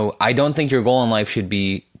 I don't think your goal in life should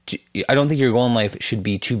be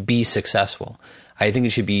to be successful. I think it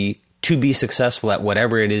should be to be successful at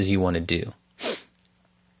whatever it is you want to do.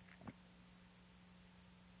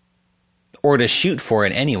 Or to shoot for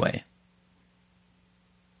it anyway.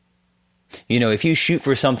 If you shoot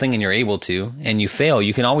for something and you're able to, and you fail,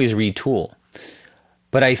 you can always retool.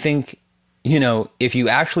 But I think, if you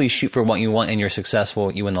actually shoot for what you want and you're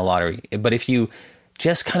successful, you win the lottery. But if you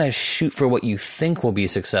just kind of shoot for what you think will be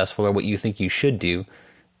successful or what you think you should do,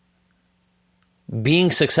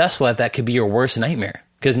 being successful at that could be your worst nightmare.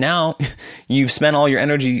 Because now you've spent all your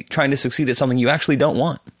energy trying to succeed at something you actually don't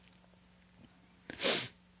want.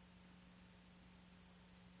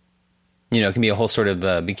 It can be a whole sort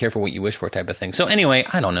of be careful what you wish for type of thing. So anyway,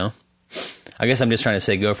 I don't know. I guess I'm just trying to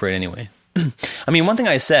say go for it anyway. I mean, one thing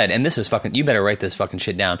I said, and this is fucking, you better write this fucking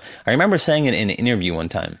shit down. I remember saying it in an interview one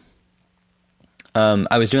time.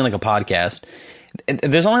 I was doing like a podcast.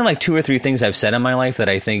 There's only like 2 or 3 things I've said in my life that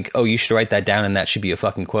I think, oh, you should write that down and that should be a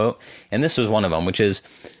fucking quote. And this was one of them, which is,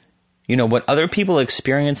 what other people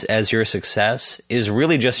experience as your success is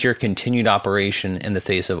really just your continued operation in the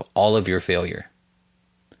face of all of your failure.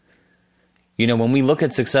 When we look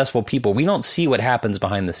at successful people, we don't see what happens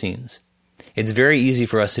behind the scenes. It's very easy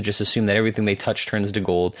for us to just assume that everything they touch turns to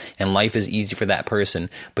gold and life is easy for that person.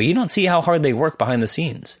 But you don't see how hard they work behind the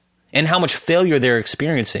scenes and how much failure they're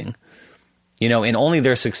experiencing. And only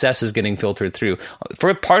their success is getting filtered through.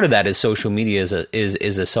 For part of that is social media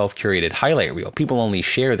is a self-curated highlight reel. People only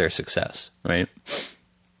share their success, right?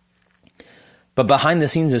 But behind the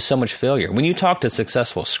scenes is so much failure. When you talk to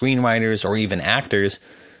successful screenwriters or even actors,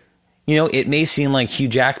 it may seem like Hugh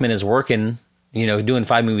Jackman is working, doing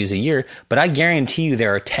 5 movies a year, but I guarantee you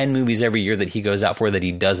there are 10 movies every year that he goes out for that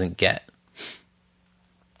he doesn't get.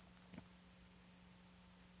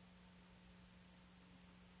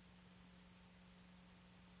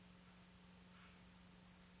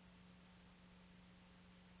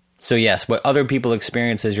 So yes, what other people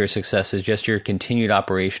experience as your success is just your continued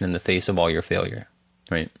operation in the face of all your failure,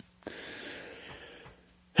 right?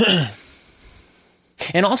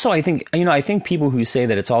 And also, I think people who say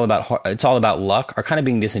that it's all about luck are kind of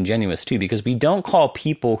being disingenuous too, because we don't call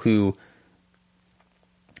people who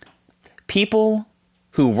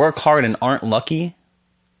work hard and aren't lucky.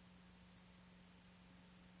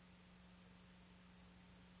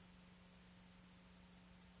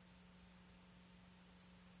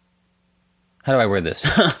 How do I word this?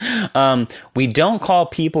 We don't call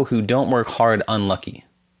people who don't work hard unlucky.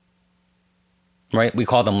 Right? We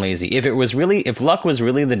call them lazy. If luck was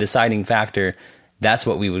really the deciding factor, that's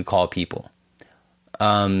what we would call people.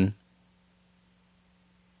 If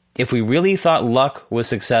we really thought luck was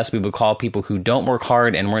success, we would call people who don't work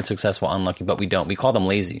hard and weren't successful unlucky, but we don't. We call them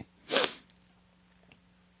lazy.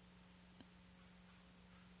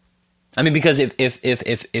 I mean, because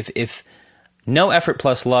if no effort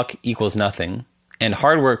plus luck equals nothing, and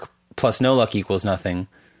hard work plus no luck equals nothing,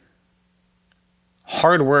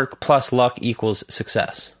 hard work plus luck equals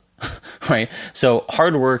success, right? So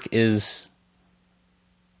hard work is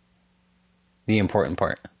the important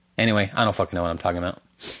part. Anyway, I don't fucking know what I'm talking about.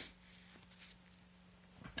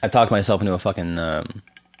 I've talked myself into a fucking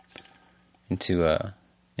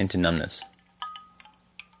into numbness.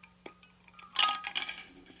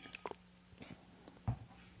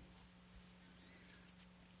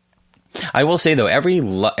 I will say though, every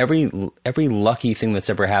lucky thing that's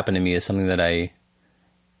ever happened to me is something that I,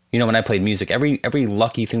 when I played music, every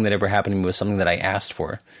lucky thing that ever happened to me was something that I asked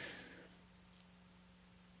for.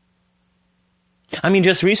 I mean,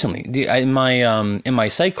 just recently, in my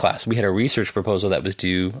psych class, we had a research proposal that was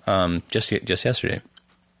due just yesterday,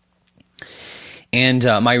 and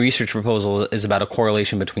my research proposal is about a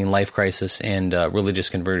correlation between life crisis and religious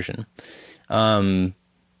conversion.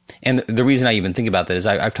 And the reason I even think about that is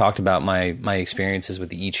I've talked about my experiences with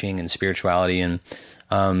the I Ching and spirituality, and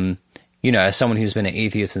as someone who's been an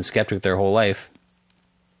atheist and skeptic their whole life,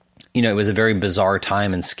 it was a very bizarre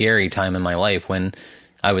time and scary time in my life when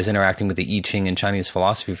I was interacting with the I Ching and Chinese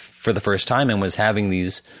philosophy for the first time and was having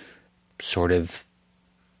these sort of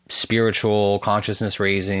spiritual, consciousness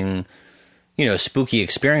raising, spooky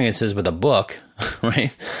experiences with a book,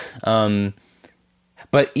 right?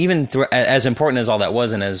 But even as important as all that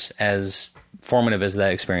was, and as formative as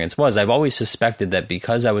that experience was, I've always suspected that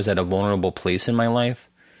because I was at a vulnerable place in my life,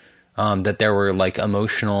 that there were like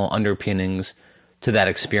emotional underpinnings to that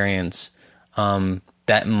experience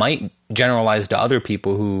that might generalize to other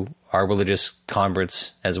people who are religious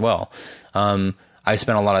converts as well. I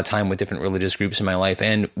spent a lot of time with different religious groups in my life,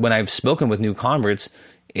 and when I've spoken with new converts,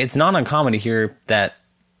 it's not uncommon to hear that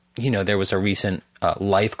there was a recent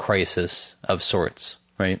life crisis of sorts.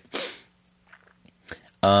 Right.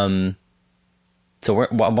 So why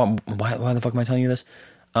the fuck am I telling you this?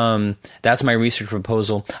 That's my research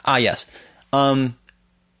proposal. Yes.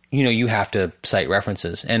 You have to cite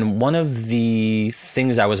references. And one of the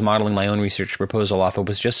things I was modeling my own research proposal off of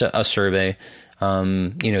was just a survey,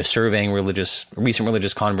 surveying recent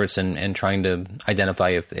religious converts and trying to identify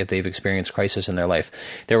if they've experienced crisis in their life.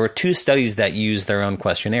 There were 2 studies that used their own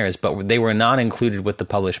questionnaires, but they were not included with the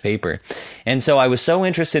published paper. And so I was so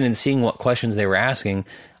interested in seeing what questions they were asking,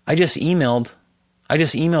 I just emailed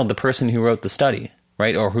the person who wrote the study,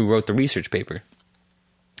 right? Or who wrote the research paper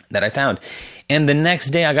that I found. And the next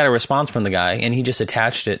day I got a response from the guy, and he just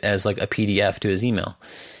attached it as like a PDF to his email.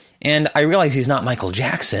 And I realized he's not Michael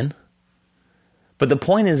Jackson. But the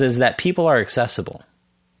point is that people are accessible.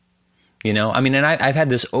 You know, I mean, and I've had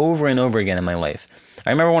this over and over again in my life.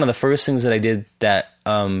 I remember one of the first things that I did that,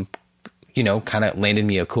 you know, kind of landed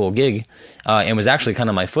me a cool gig, and was actually kind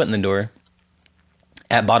of my foot in the door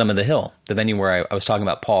at Bottom of the Hill, the venue where I was talking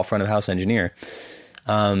about Paul, front of house engineer.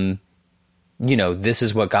 You know, this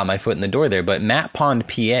is what got my foot in the door there. But Matt Pond,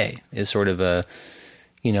 PA is sort of a,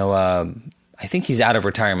 you know, I think he's out of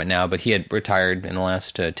retirement now, but he had retired in the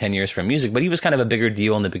last 10 years from music. But he was kind of a bigger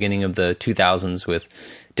deal in the beginning of the 2000s with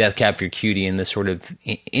Death Cab for Cutie, and this sort of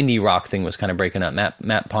indie rock thing was kind of breaking up.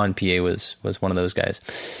 Matt Pond, PA was one of those guys.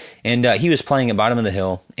 And he was playing at Bottom of the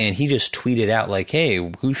Hill, and he just tweeted out like, hey,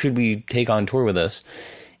 who should we take on tour with us?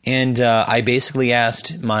 And I basically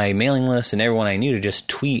asked my mailing list and everyone I knew to just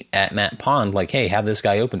tweet at Matt Pond like, hey, have this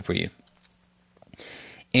guy open for you.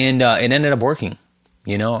 And it ended up working.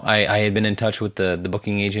 You know, I had been in touch with the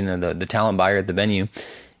booking agent and the talent buyer at the venue,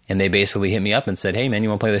 and they basically hit me up and said, hey, man, you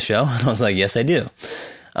want to play the show? And I was like, yes, I do.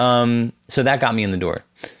 So that got me in the door.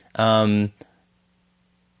 And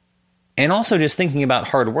also just thinking about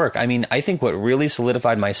hard work. I mean, I think what really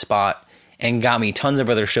solidified my spot and got me tons of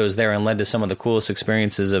other shows there and led to some of the coolest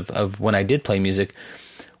experiences of when I did play music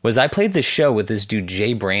was I played this show with this dude,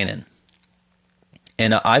 Jay Brannon.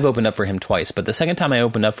 And I've opened up for him twice, but the second time I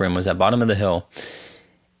opened up for him was at Bottom of the Hill.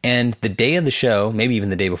 And the day of the show, maybe even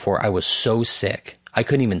the day before, I was so sick. I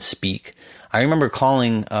couldn't even speak. I remember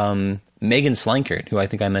calling Megan Slankert, who I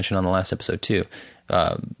think I mentioned on the last episode too.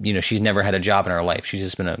 You know, she's never had a job in her life. She's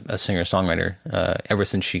just been a singer-songwriter ever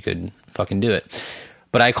since she could fucking do it.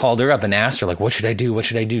 But I called her up and asked her, like, what should I do? What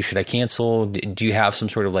should I do? Should I cancel? Do you have some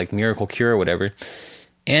sort of like miracle cure or whatever?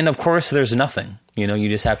 And of course, there's nothing. You know, you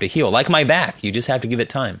just have to heal. Like my back, you just have to give it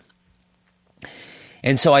time.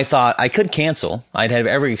 And so I thought I could cancel. I'd have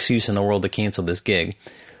every excuse in the world to cancel this gig.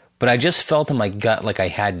 But I just felt in my gut like I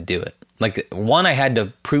had to do it. Like, one, I had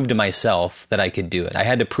to prove to myself that I could do it. I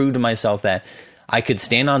had to prove to myself that I could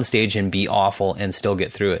stand on stage and be awful and still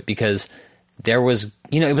get through it. Because there was,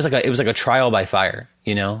 you know, it was like a trial by fire,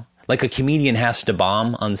 you know? Like a comedian has to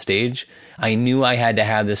bomb on stage. I knew I had to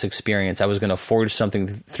have this experience. I was going to forge something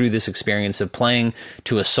through this experience of playing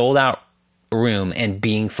to a sold out room and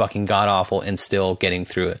being fucking god awful and still getting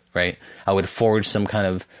through it, right? I would forge some kind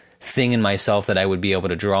of thing in myself that I would be able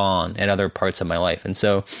to draw on at other parts of my life. And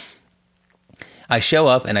so I show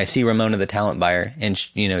up and I see Ramona, the talent buyer, and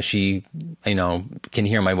she can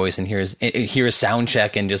hear my voice and hears sound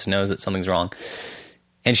check and just knows that something's wrong.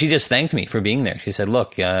 And she just thanked me for being there. She said,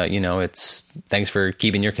 look, it's thanks for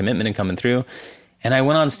keeping your commitment and coming through. And I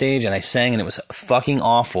went on stage and I sang, and it was fucking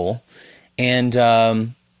awful. And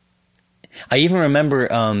I even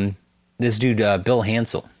remember this dude, Bill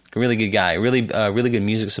Hansel, a really good guy, really good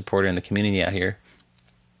music supporter in the community out here.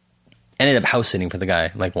 Ended up house sitting for the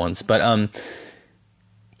guy like once, but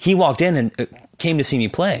he walked in and came to see me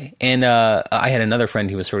play. And I had another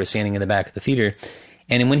friend who was sort of standing in the back of the theater.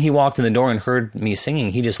 And when he walked in the door and heard me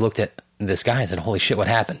singing, he just looked at this guy and said, holy shit, what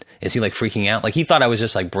happened? Is he like freaking out? Like he thought I was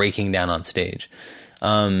just like breaking down on stage.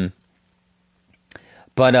 But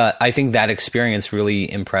I think that experience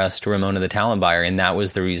really impressed Ramona, the talent buyer, and that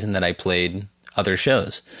was the reason that I played other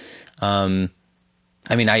shows. I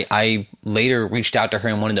later reached out to her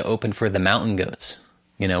and wanted to open for the Mountain Goats,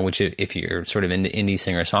 which if you're sort of into indie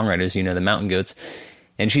singer-songwriters, the Mountain Goats.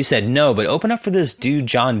 And she said, no, but open up for this dude,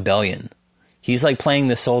 Jon Bellion. He's like playing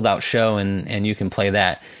this sold-out show, and you can play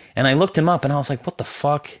that. And I looked him up, and I was like, what the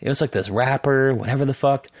fuck? It was like this rapper, whatever the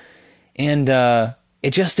fuck. And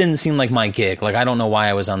it just didn't seem like my gig. Like, I don't know why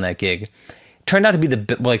I was on that gig. Turned out to be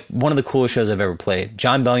one of the coolest shows I've ever played.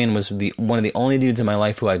 Jon Bellion was one of the only dudes in my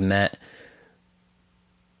life who I've met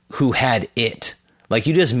who had it. Like,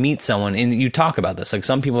 you just meet someone, and you talk about this. Like,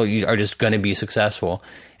 some people are just going to be successful.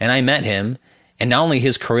 And I met him, and not only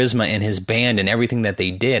his charisma and his band and everything that they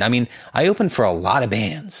did. I mean, I opened for a lot of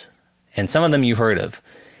bands, and some of them you've heard of.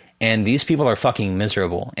 And these people are fucking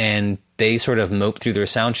miserable, and they sort of mope through their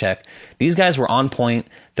sound check. These guys were on point.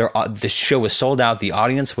 The show was sold out. The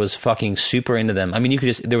audience was fucking super into them. I mean,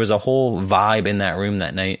 there was a whole vibe in that room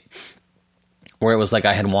that night where it was like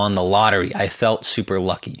I had won the lottery. I felt super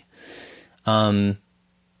lucky. And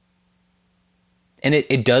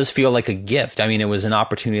it does feel like a gift. I mean, it was an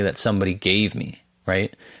opportunity that somebody gave me,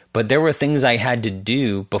 right? But there were things I had to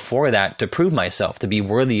do before that to prove myself, to be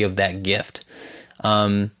worthy of that gift.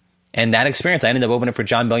 And that experience, I ended up opening for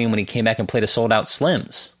Jon Bellion when he came back and played a sold-out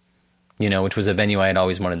Slims, which was a venue I had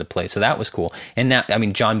always wanted to play. So that was cool. And now, I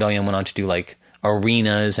mean, Jon Bellion went on to do like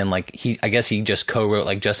arenas, and like I guess he just co-wrote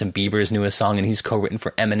like Justin Bieber's newest song, and he's co-written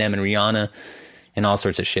for Eminem and Rihanna and all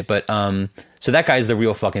sorts of shit. But so that guy's the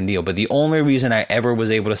real fucking deal. But the only reason I ever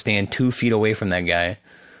was able to stand 2 feet away from that guy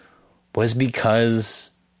was because,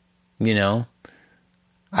 you know,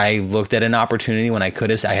 I looked at an opportunity when I could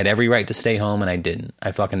have. I had every right to stay home, and I didn't.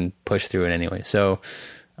 I fucking pushed through it anyway. So,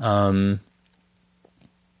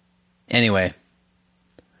 anyway,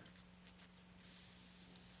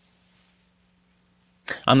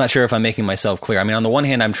 I'm not sure if I'm making myself clear. I mean, on the one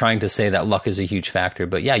hand, I'm trying to say that luck is a huge factor,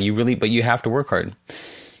 but yeah, you have to work hard.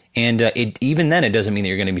 And even then, it doesn't mean that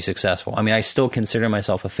you're going to be successful. I mean, I still consider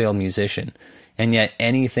myself a failed musician, and yet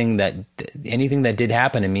anything that did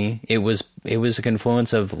happen to me, it was a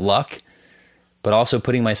confluence of luck, but also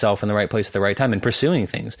putting myself in the right place at the right time and pursuing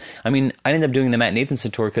things. I mean, I ended up doing the Matt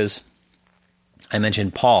Nathanson tour because I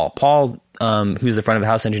mentioned Paul, who's the front of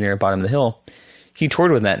house engineer at Bottom of the Hill. He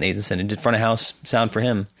toured with Matt Nathanson and did front of house sound for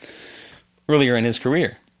him earlier in his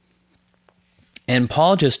career. And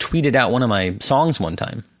Paul just tweeted out one of my songs one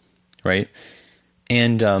time, right?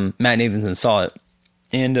 And Matt Nathanson saw it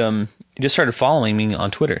and he just started following me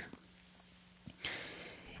on Twitter.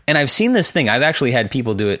 And I've seen this thing. I've actually had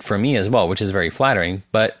people do it for me as well, which is very flattering.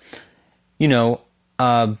 But, you know,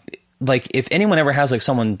 like if anyone ever has like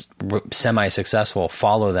someone semi-successful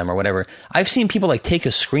follow them or whatever, I've seen people like take a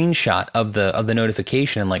screenshot of the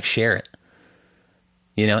notification and like share it,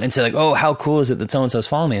 you know, and say like, oh, how cool is it that so-and-so's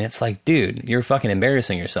following me? And it's like, dude, you're fucking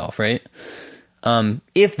embarrassing yourself, right?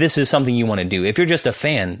 If this is something you want to do, if you're just a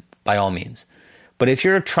fan, by all means. But if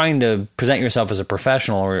you're trying to present yourself as a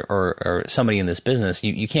professional or somebody in this business,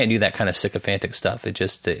 you can't do that kind of sycophantic stuff.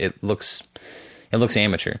 It looks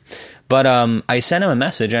amateur. But I sent him a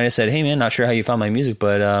message and I said, hey man, not sure how you found my music,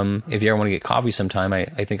 but if you ever want to get coffee sometime, I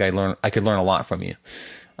think I could learn a lot from you.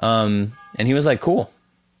 And he was like, cool.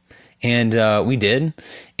 And we did.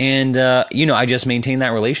 And you know, I just maintained that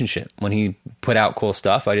relationship. When he put out cool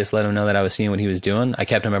stuff, I just let him know that I was seeing what he was doing. I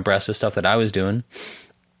kept him abreast of stuff that I was doing.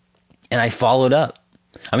 And I followed up.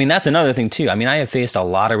 I mean, that's another thing too. I mean, I have faced a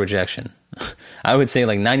lot of rejection. I would say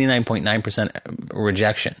like 99.9%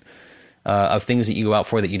 rejection. Of things that you go out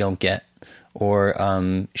for that you don't get, or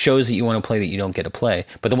shows that you want to play that you don't get to play.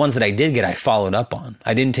 But the ones that I did get, I followed up on.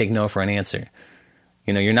 I didn't take no for an answer.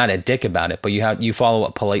 You know, you're not a dick about it, but you follow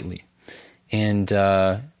up politely. And you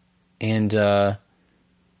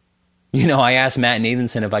know, I asked Matt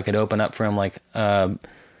Nathanson if I could open up for him, like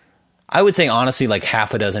I would say honestly, like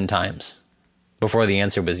half a dozen times before the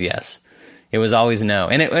answer was yes. It was always no,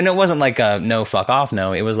 and it wasn't like a no, fuck off,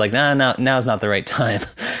 no. It was like no, now's not the right time.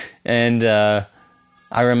 And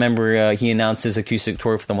I remember he announced his acoustic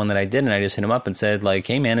tour for the one that I did, and I just hit him up and said like,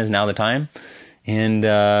 hey man, is now the time? And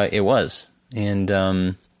it was.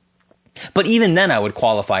 And but even then, I would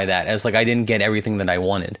qualify that as like I didn't get everything that I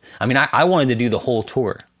wanted. I mean, I wanted to do the whole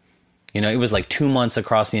tour. You know, it was like 2 months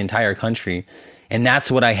across the entire country, and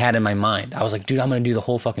that's what I had in my mind. I was like, dude, I'm going to do the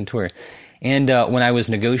whole fucking tour. And when I was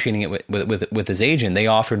negotiating it with his agent, they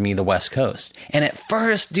offered me the West Coast. And at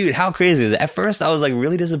first, dude, how crazy is it? At first, I was like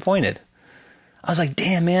really disappointed. I was like,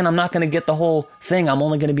 damn, man, I'm not going to get the whole thing. I'm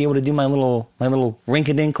only going to be able to do my little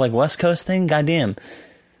rink-a-dink like West Coast thing. Goddamn.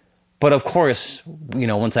 But of course, you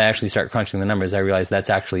know, once I actually start crunching the numbers, I realize that's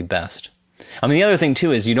actually best. I mean, the other thing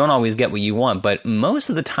too is you don't always get what you want, but most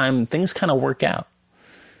of the time things kind of work out.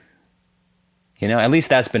 You know, at least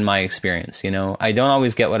that's been my experience. You know, I don't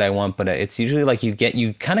always get what I want, but it's usually like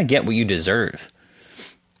you kind of get what you deserve.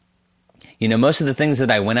 You know, most of the things that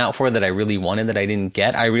I went out for that I really wanted that I didn't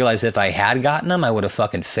get, I realized if I had gotten them, I would have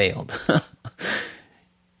fucking failed.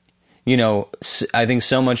 You know, I think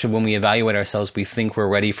so much of when we evaluate ourselves, we think we're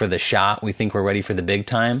ready for the shot. We think we're ready for the big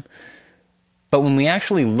time. But when we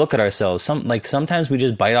actually look at ourselves, sometimes we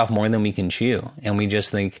just bite off more than we can chew. And we just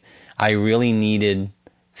think, I really needed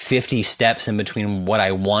 50 steps in between what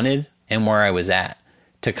I wanted and where I was at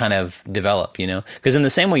to kind of develop, you know? Because in the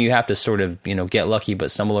same way you have to sort of, you know, get lucky but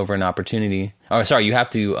stumble over an opportunity. Or sorry, you have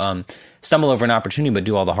to stumble over an opportunity but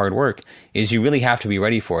do all the hard work, is you really have to be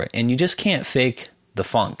ready for it. And you just can't fake the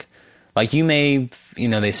funk. Like you may, you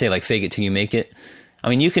know, they say like fake it till you make it. I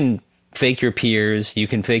mean, you can fake your peers, you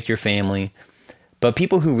can fake your family, but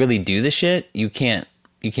people who really do the shit, you can't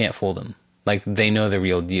fool them. Like they know the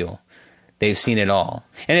real deal. They've seen it all.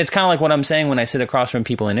 And it's kind of like what I'm saying when I sit across from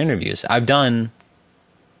people in interviews. I've done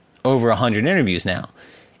over 100 interviews now.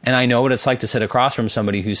 And I know what it's like to sit across from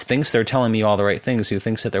somebody who thinks they're telling me all the right things, who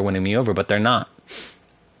thinks that they're winning me over, but they're not.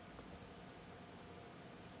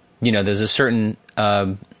 You know, there's a certain,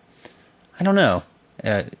 I don't know.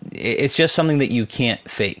 It's just something that you can't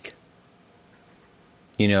fake.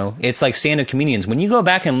 You know, it's like stand-up comedians. When you go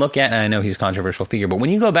back and look at, and I know he's a controversial figure, but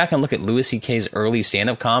when you go back and look at Louis C.K.'s early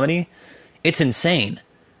stand-up comedy, it's insane.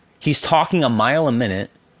 He's talking a mile a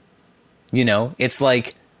minute. You know, it's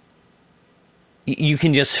like you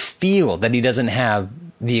can just feel that he doesn't have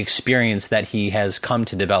the experience that he has come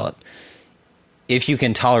to develop. If you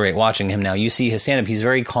can tolerate watching him now, you see his stand-up, he's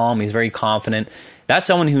very calm, he's very confident. That's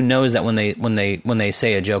someone who knows that when they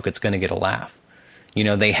say a joke, it's going to get a laugh. You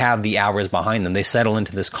know, they have the hours behind them. They settle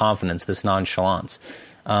into this confidence, this nonchalance.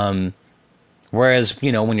 Whereas,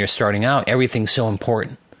 you know, when you're starting out, everything's so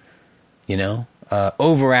important. You know,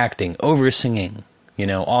 overacting, over-singing, you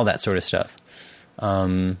know, all that sort of stuff.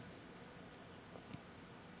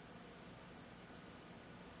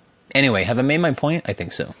 Anyway, have I made my point? I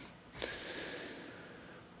think so.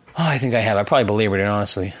 Oh, I think I have. I probably belabored it,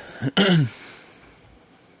 honestly.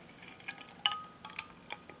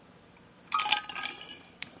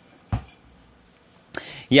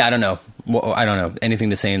 Yeah, I don't know. Well, I don't know.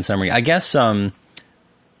 Anything to say in summary? I guess, you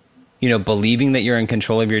know, believing that you're in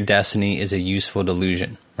control of your destiny is a useful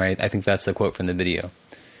delusion, right? I think that's the quote from the video.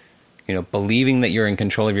 You know, believing that you're in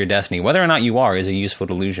control of your destiny, whether or not you are, is a useful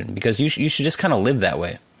delusion, because you should just kind of live that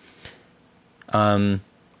way.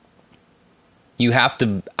 You have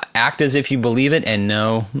to act as if you believe it and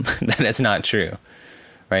know that it's not true,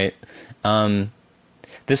 right?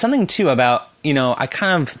 There's something, too, about, you know, I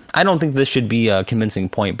don't think this should be a convincing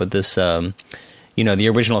point, but this, you know, the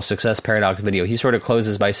original Success Paradox video, he sort of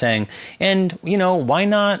closes by saying, and, you know, why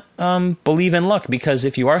not believe in luck? Because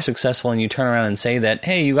if you are successful and you turn around and say that,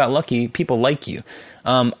 hey, you got lucky, people like you.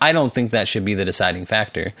 I don't think that should be the deciding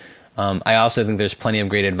factor. I also think there's plenty of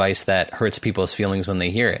great advice that hurts people's feelings when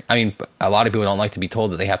they hear it. I mean, a lot of people don't like to be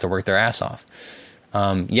told that they have to work their ass off.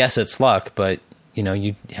 Yes, it's luck, but, you know,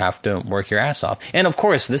 you have to work your ass off. And, of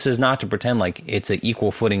course, this is not to pretend like it's an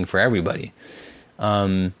equal footing for everybody.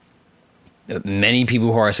 Many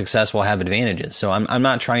people who are successful have advantages. So I'm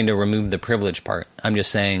not trying to remove the privilege part. I'm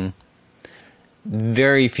just saying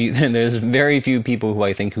there's very few people who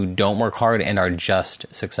I think who don't work hard and are just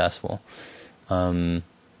successful.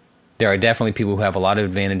 There are definitely people who have a lot of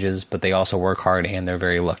advantages, but they also work hard and they're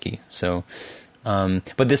very lucky. So,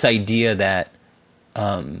 but this idea that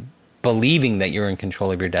believing that you're in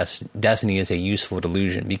control of your destiny is a useful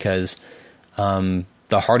delusion, because the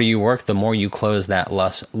harder you work, the more you close that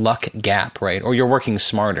luck gap, right? Or you're working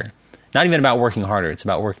smarter. Not even about working harder. It's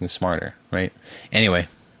about working smarter, right? Anyway,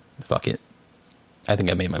 fuck it. I think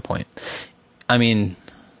I made my point. I mean,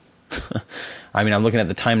 I'm looking at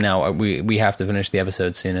the time now. We have to finish the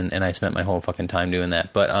episode soon, and I spent my whole fucking time doing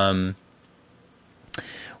that. But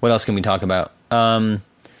what else can we talk about?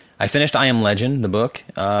 I finished I Am Legend, the book.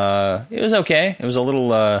 It was okay. It was a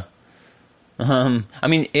little. I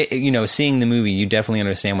mean, you know, seeing the movie, you definitely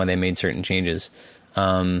understand why they made certain changes.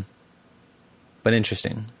 But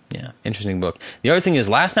interesting. Yeah, interesting book. The other thing is,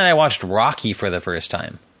 last night I watched Rocky for the first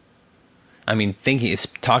time. I mean, it's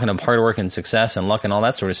talking of hard work and success and luck and all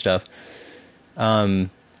that sort of stuff. I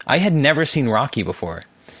had never seen Rocky before.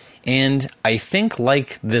 And I think,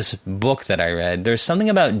 like this book that I read, there's something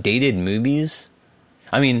about dated movies.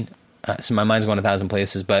 I mean, so my mind's going 1,000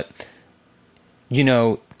 places, but, you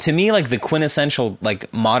know, to me, like, the quintessential,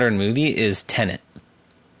 like, modern movie is Tenet.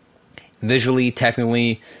 Visually,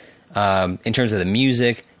 technically, in terms of the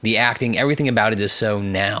music, the acting, everything about it is so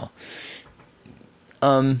now.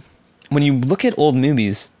 When you look at old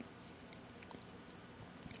movies,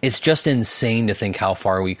 it's just insane to think how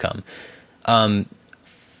far we come.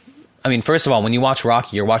 I mean, first of all, when you watch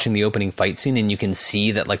Rocky, you're watching the opening fight scene, and you can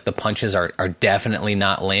see that, like, the punches are definitely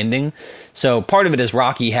not landing. So part of it is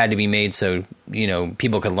Rocky had to be made so, you know,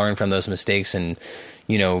 people could learn from those mistakes, and,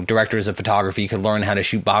 you know, directors of photography could learn how to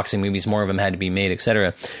shoot boxing movies. More of them had to be made,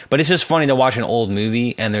 etc. But it's just funny to watch an old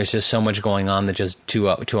movie, and there's just so much going on that just to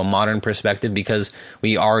a modern perspective, because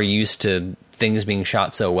we are used to things being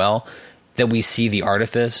shot so well that we see the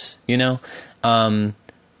artifice, you know?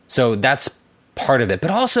 So that's part of it. But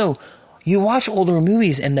also, you watch older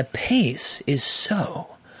movies and the pace is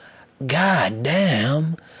so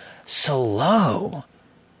goddamn slow.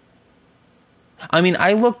 I mean,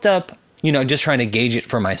 I looked up, you know, just trying to gauge it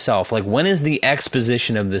for myself. Like, when is the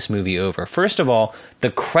exposition of this movie over? First of all,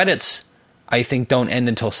 the credits, I think, don't end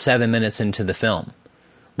until 7 minutes into the film.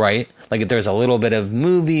 Right? Like, there's a little bit of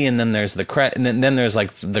movie, and then there's the and then there's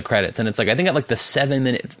like the credits, and it's like, I think at like the 7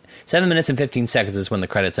 minutes and 15 seconds is when the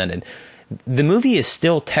credits ended. The movie is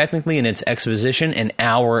still technically in its exposition an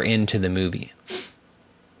hour into the movie.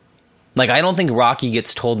 Like, I don't think Rocky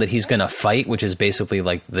gets told that he's gonna fight, which is basically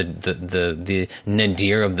like the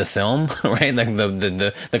nadir of the film, right? Like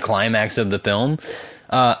the climax of the film,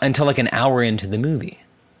 until like an hour into the movie.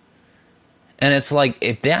 And it's like,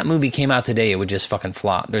 if that movie came out today, it would just fucking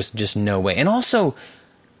flop. There's just no way. And also,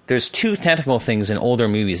 there's two technical things in older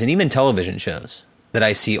movies and even television shows that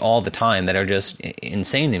I see all the time that are just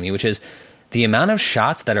insane to me, which is the amount of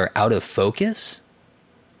shots that are out of focus.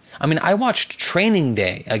 I mean, I watched Training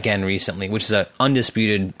Day again recently, which is an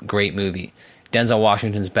undisputed great movie. Denzel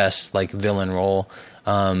Washington's best like villain role.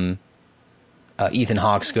 Ethan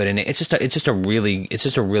Hawke's good in it. It's just a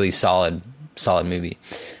really solid movie.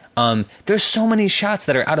 There's so many shots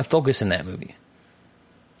that are out of focus in that movie.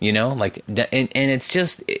 You know, like, and it's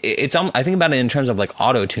just, I think about it in terms of like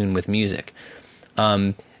auto-tune with music.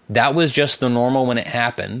 That was just the normal when it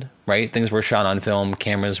happened, right? Things were shot on film,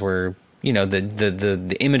 cameras were, you know,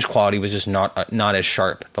 the image quality was just not as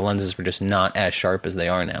sharp. The lenses were just not as sharp as they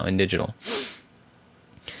are now in digital.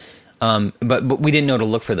 But we didn't know to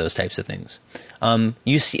look for those types of things.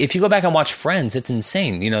 You see, if you go back and watch Friends, it's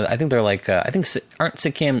insane. You know, I think they're like, aren't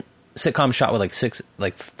sitcoms shot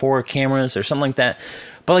with 4 cameras or something like that?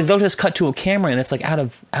 But like they'll just cut to a camera and it's like out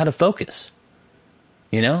of focus,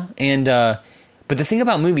 you know? And, but the thing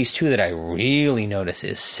about movies too that I really notice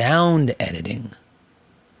is sound editing.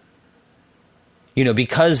 You know,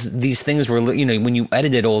 because these things were, you know, when you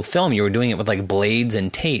edited old film, you were doing it with like blades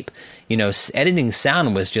and tape. You know, editing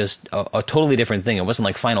sound was just a totally different thing. It wasn't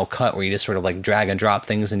like Final Cut where you just sort of like drag and drop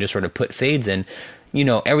things and just sort of put fades in. You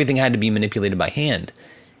know, everything had to be manipulated by hand.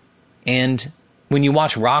 And when you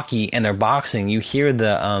watch Rocky and they're boxing, you hear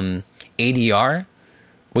the ADR,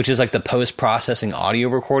 which is like the post-processing audio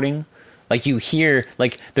recording. Like you hear,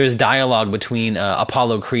 like there's dialogue between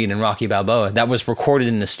Apollo Creed and Rocky Balboa that was recorded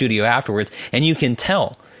in the studio afterwards, and you can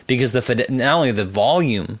tell because not only the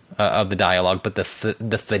volume of the dialogue, but the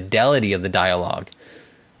fidelity of the dialogue.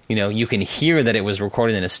 You know, you can hear that it was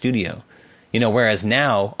recorded in a studio. You know, whereas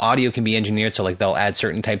now audio can be engineered so like they'll add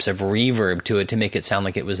certain types of reverb to it to make it sound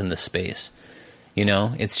like it was in the space. You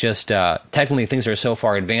know, it's just technically things are so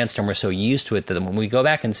far advanced and we're so used to it that when we go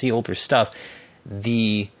back and see older stuff,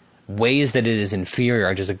 the ways that it is inferior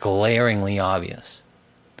are just glaringly obvious.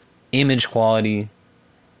 Image quality,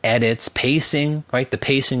 edits, pacing, right? The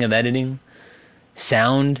pacing of editing,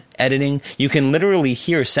 sound editing. You can literally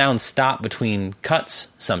hear sound stop between cuts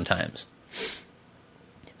sometimes.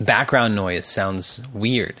 Background noise sounds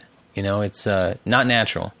weird. You know, it's not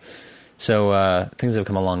natural. So things have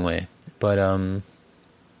come a long way. But, and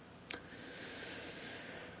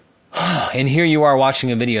here you are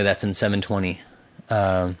watching a video that's in 720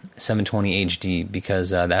 HD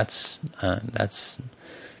because that's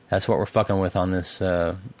what we're fucking with on this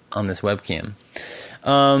webcam.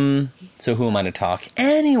 So who am I to talk?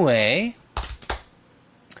 Anyway,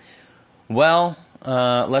 well,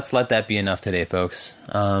 let's let that be enough today, folks.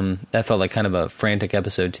 That felt like kind of a frantic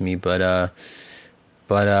episode to me, but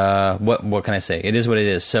what can I say? It is what it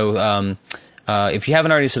is. So if you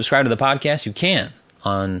haven't already subscribed to the podcast, you can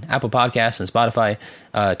on Apple Podcasts and Spotify.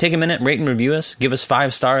 Take a minute, rate and review us. Give us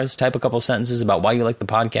 5 stars. Type a couple sentences about why you like the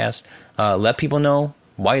podcast. Let people know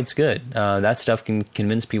why it's good. That stuff can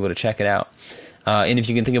convince people to check it out. And if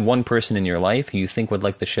you can think of one person in your life who you think would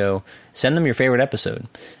like the show, send them your favorite episode.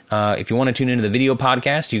 If you want to tune into the video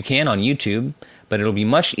podcast, you can on YouTube, but it'll be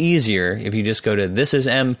much easier if you just go to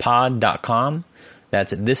thisismpod.com.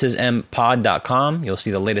 That's thisismpod.com. You'll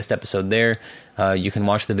see the latest episode there. You can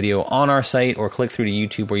watch the video on our site or click through to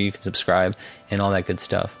YouTube where you can subscribe and all that good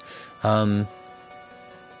stuff.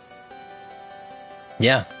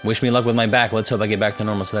 Yeah, wish me luck with my back. Let's hope I get back to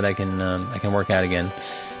normal so that I can work out again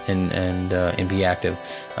and be active.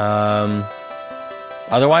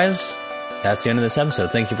 Otherwise, that's the end of this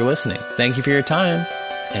episode. Thank you for listening. Thank you for your time,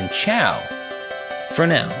 and ciao for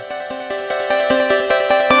now.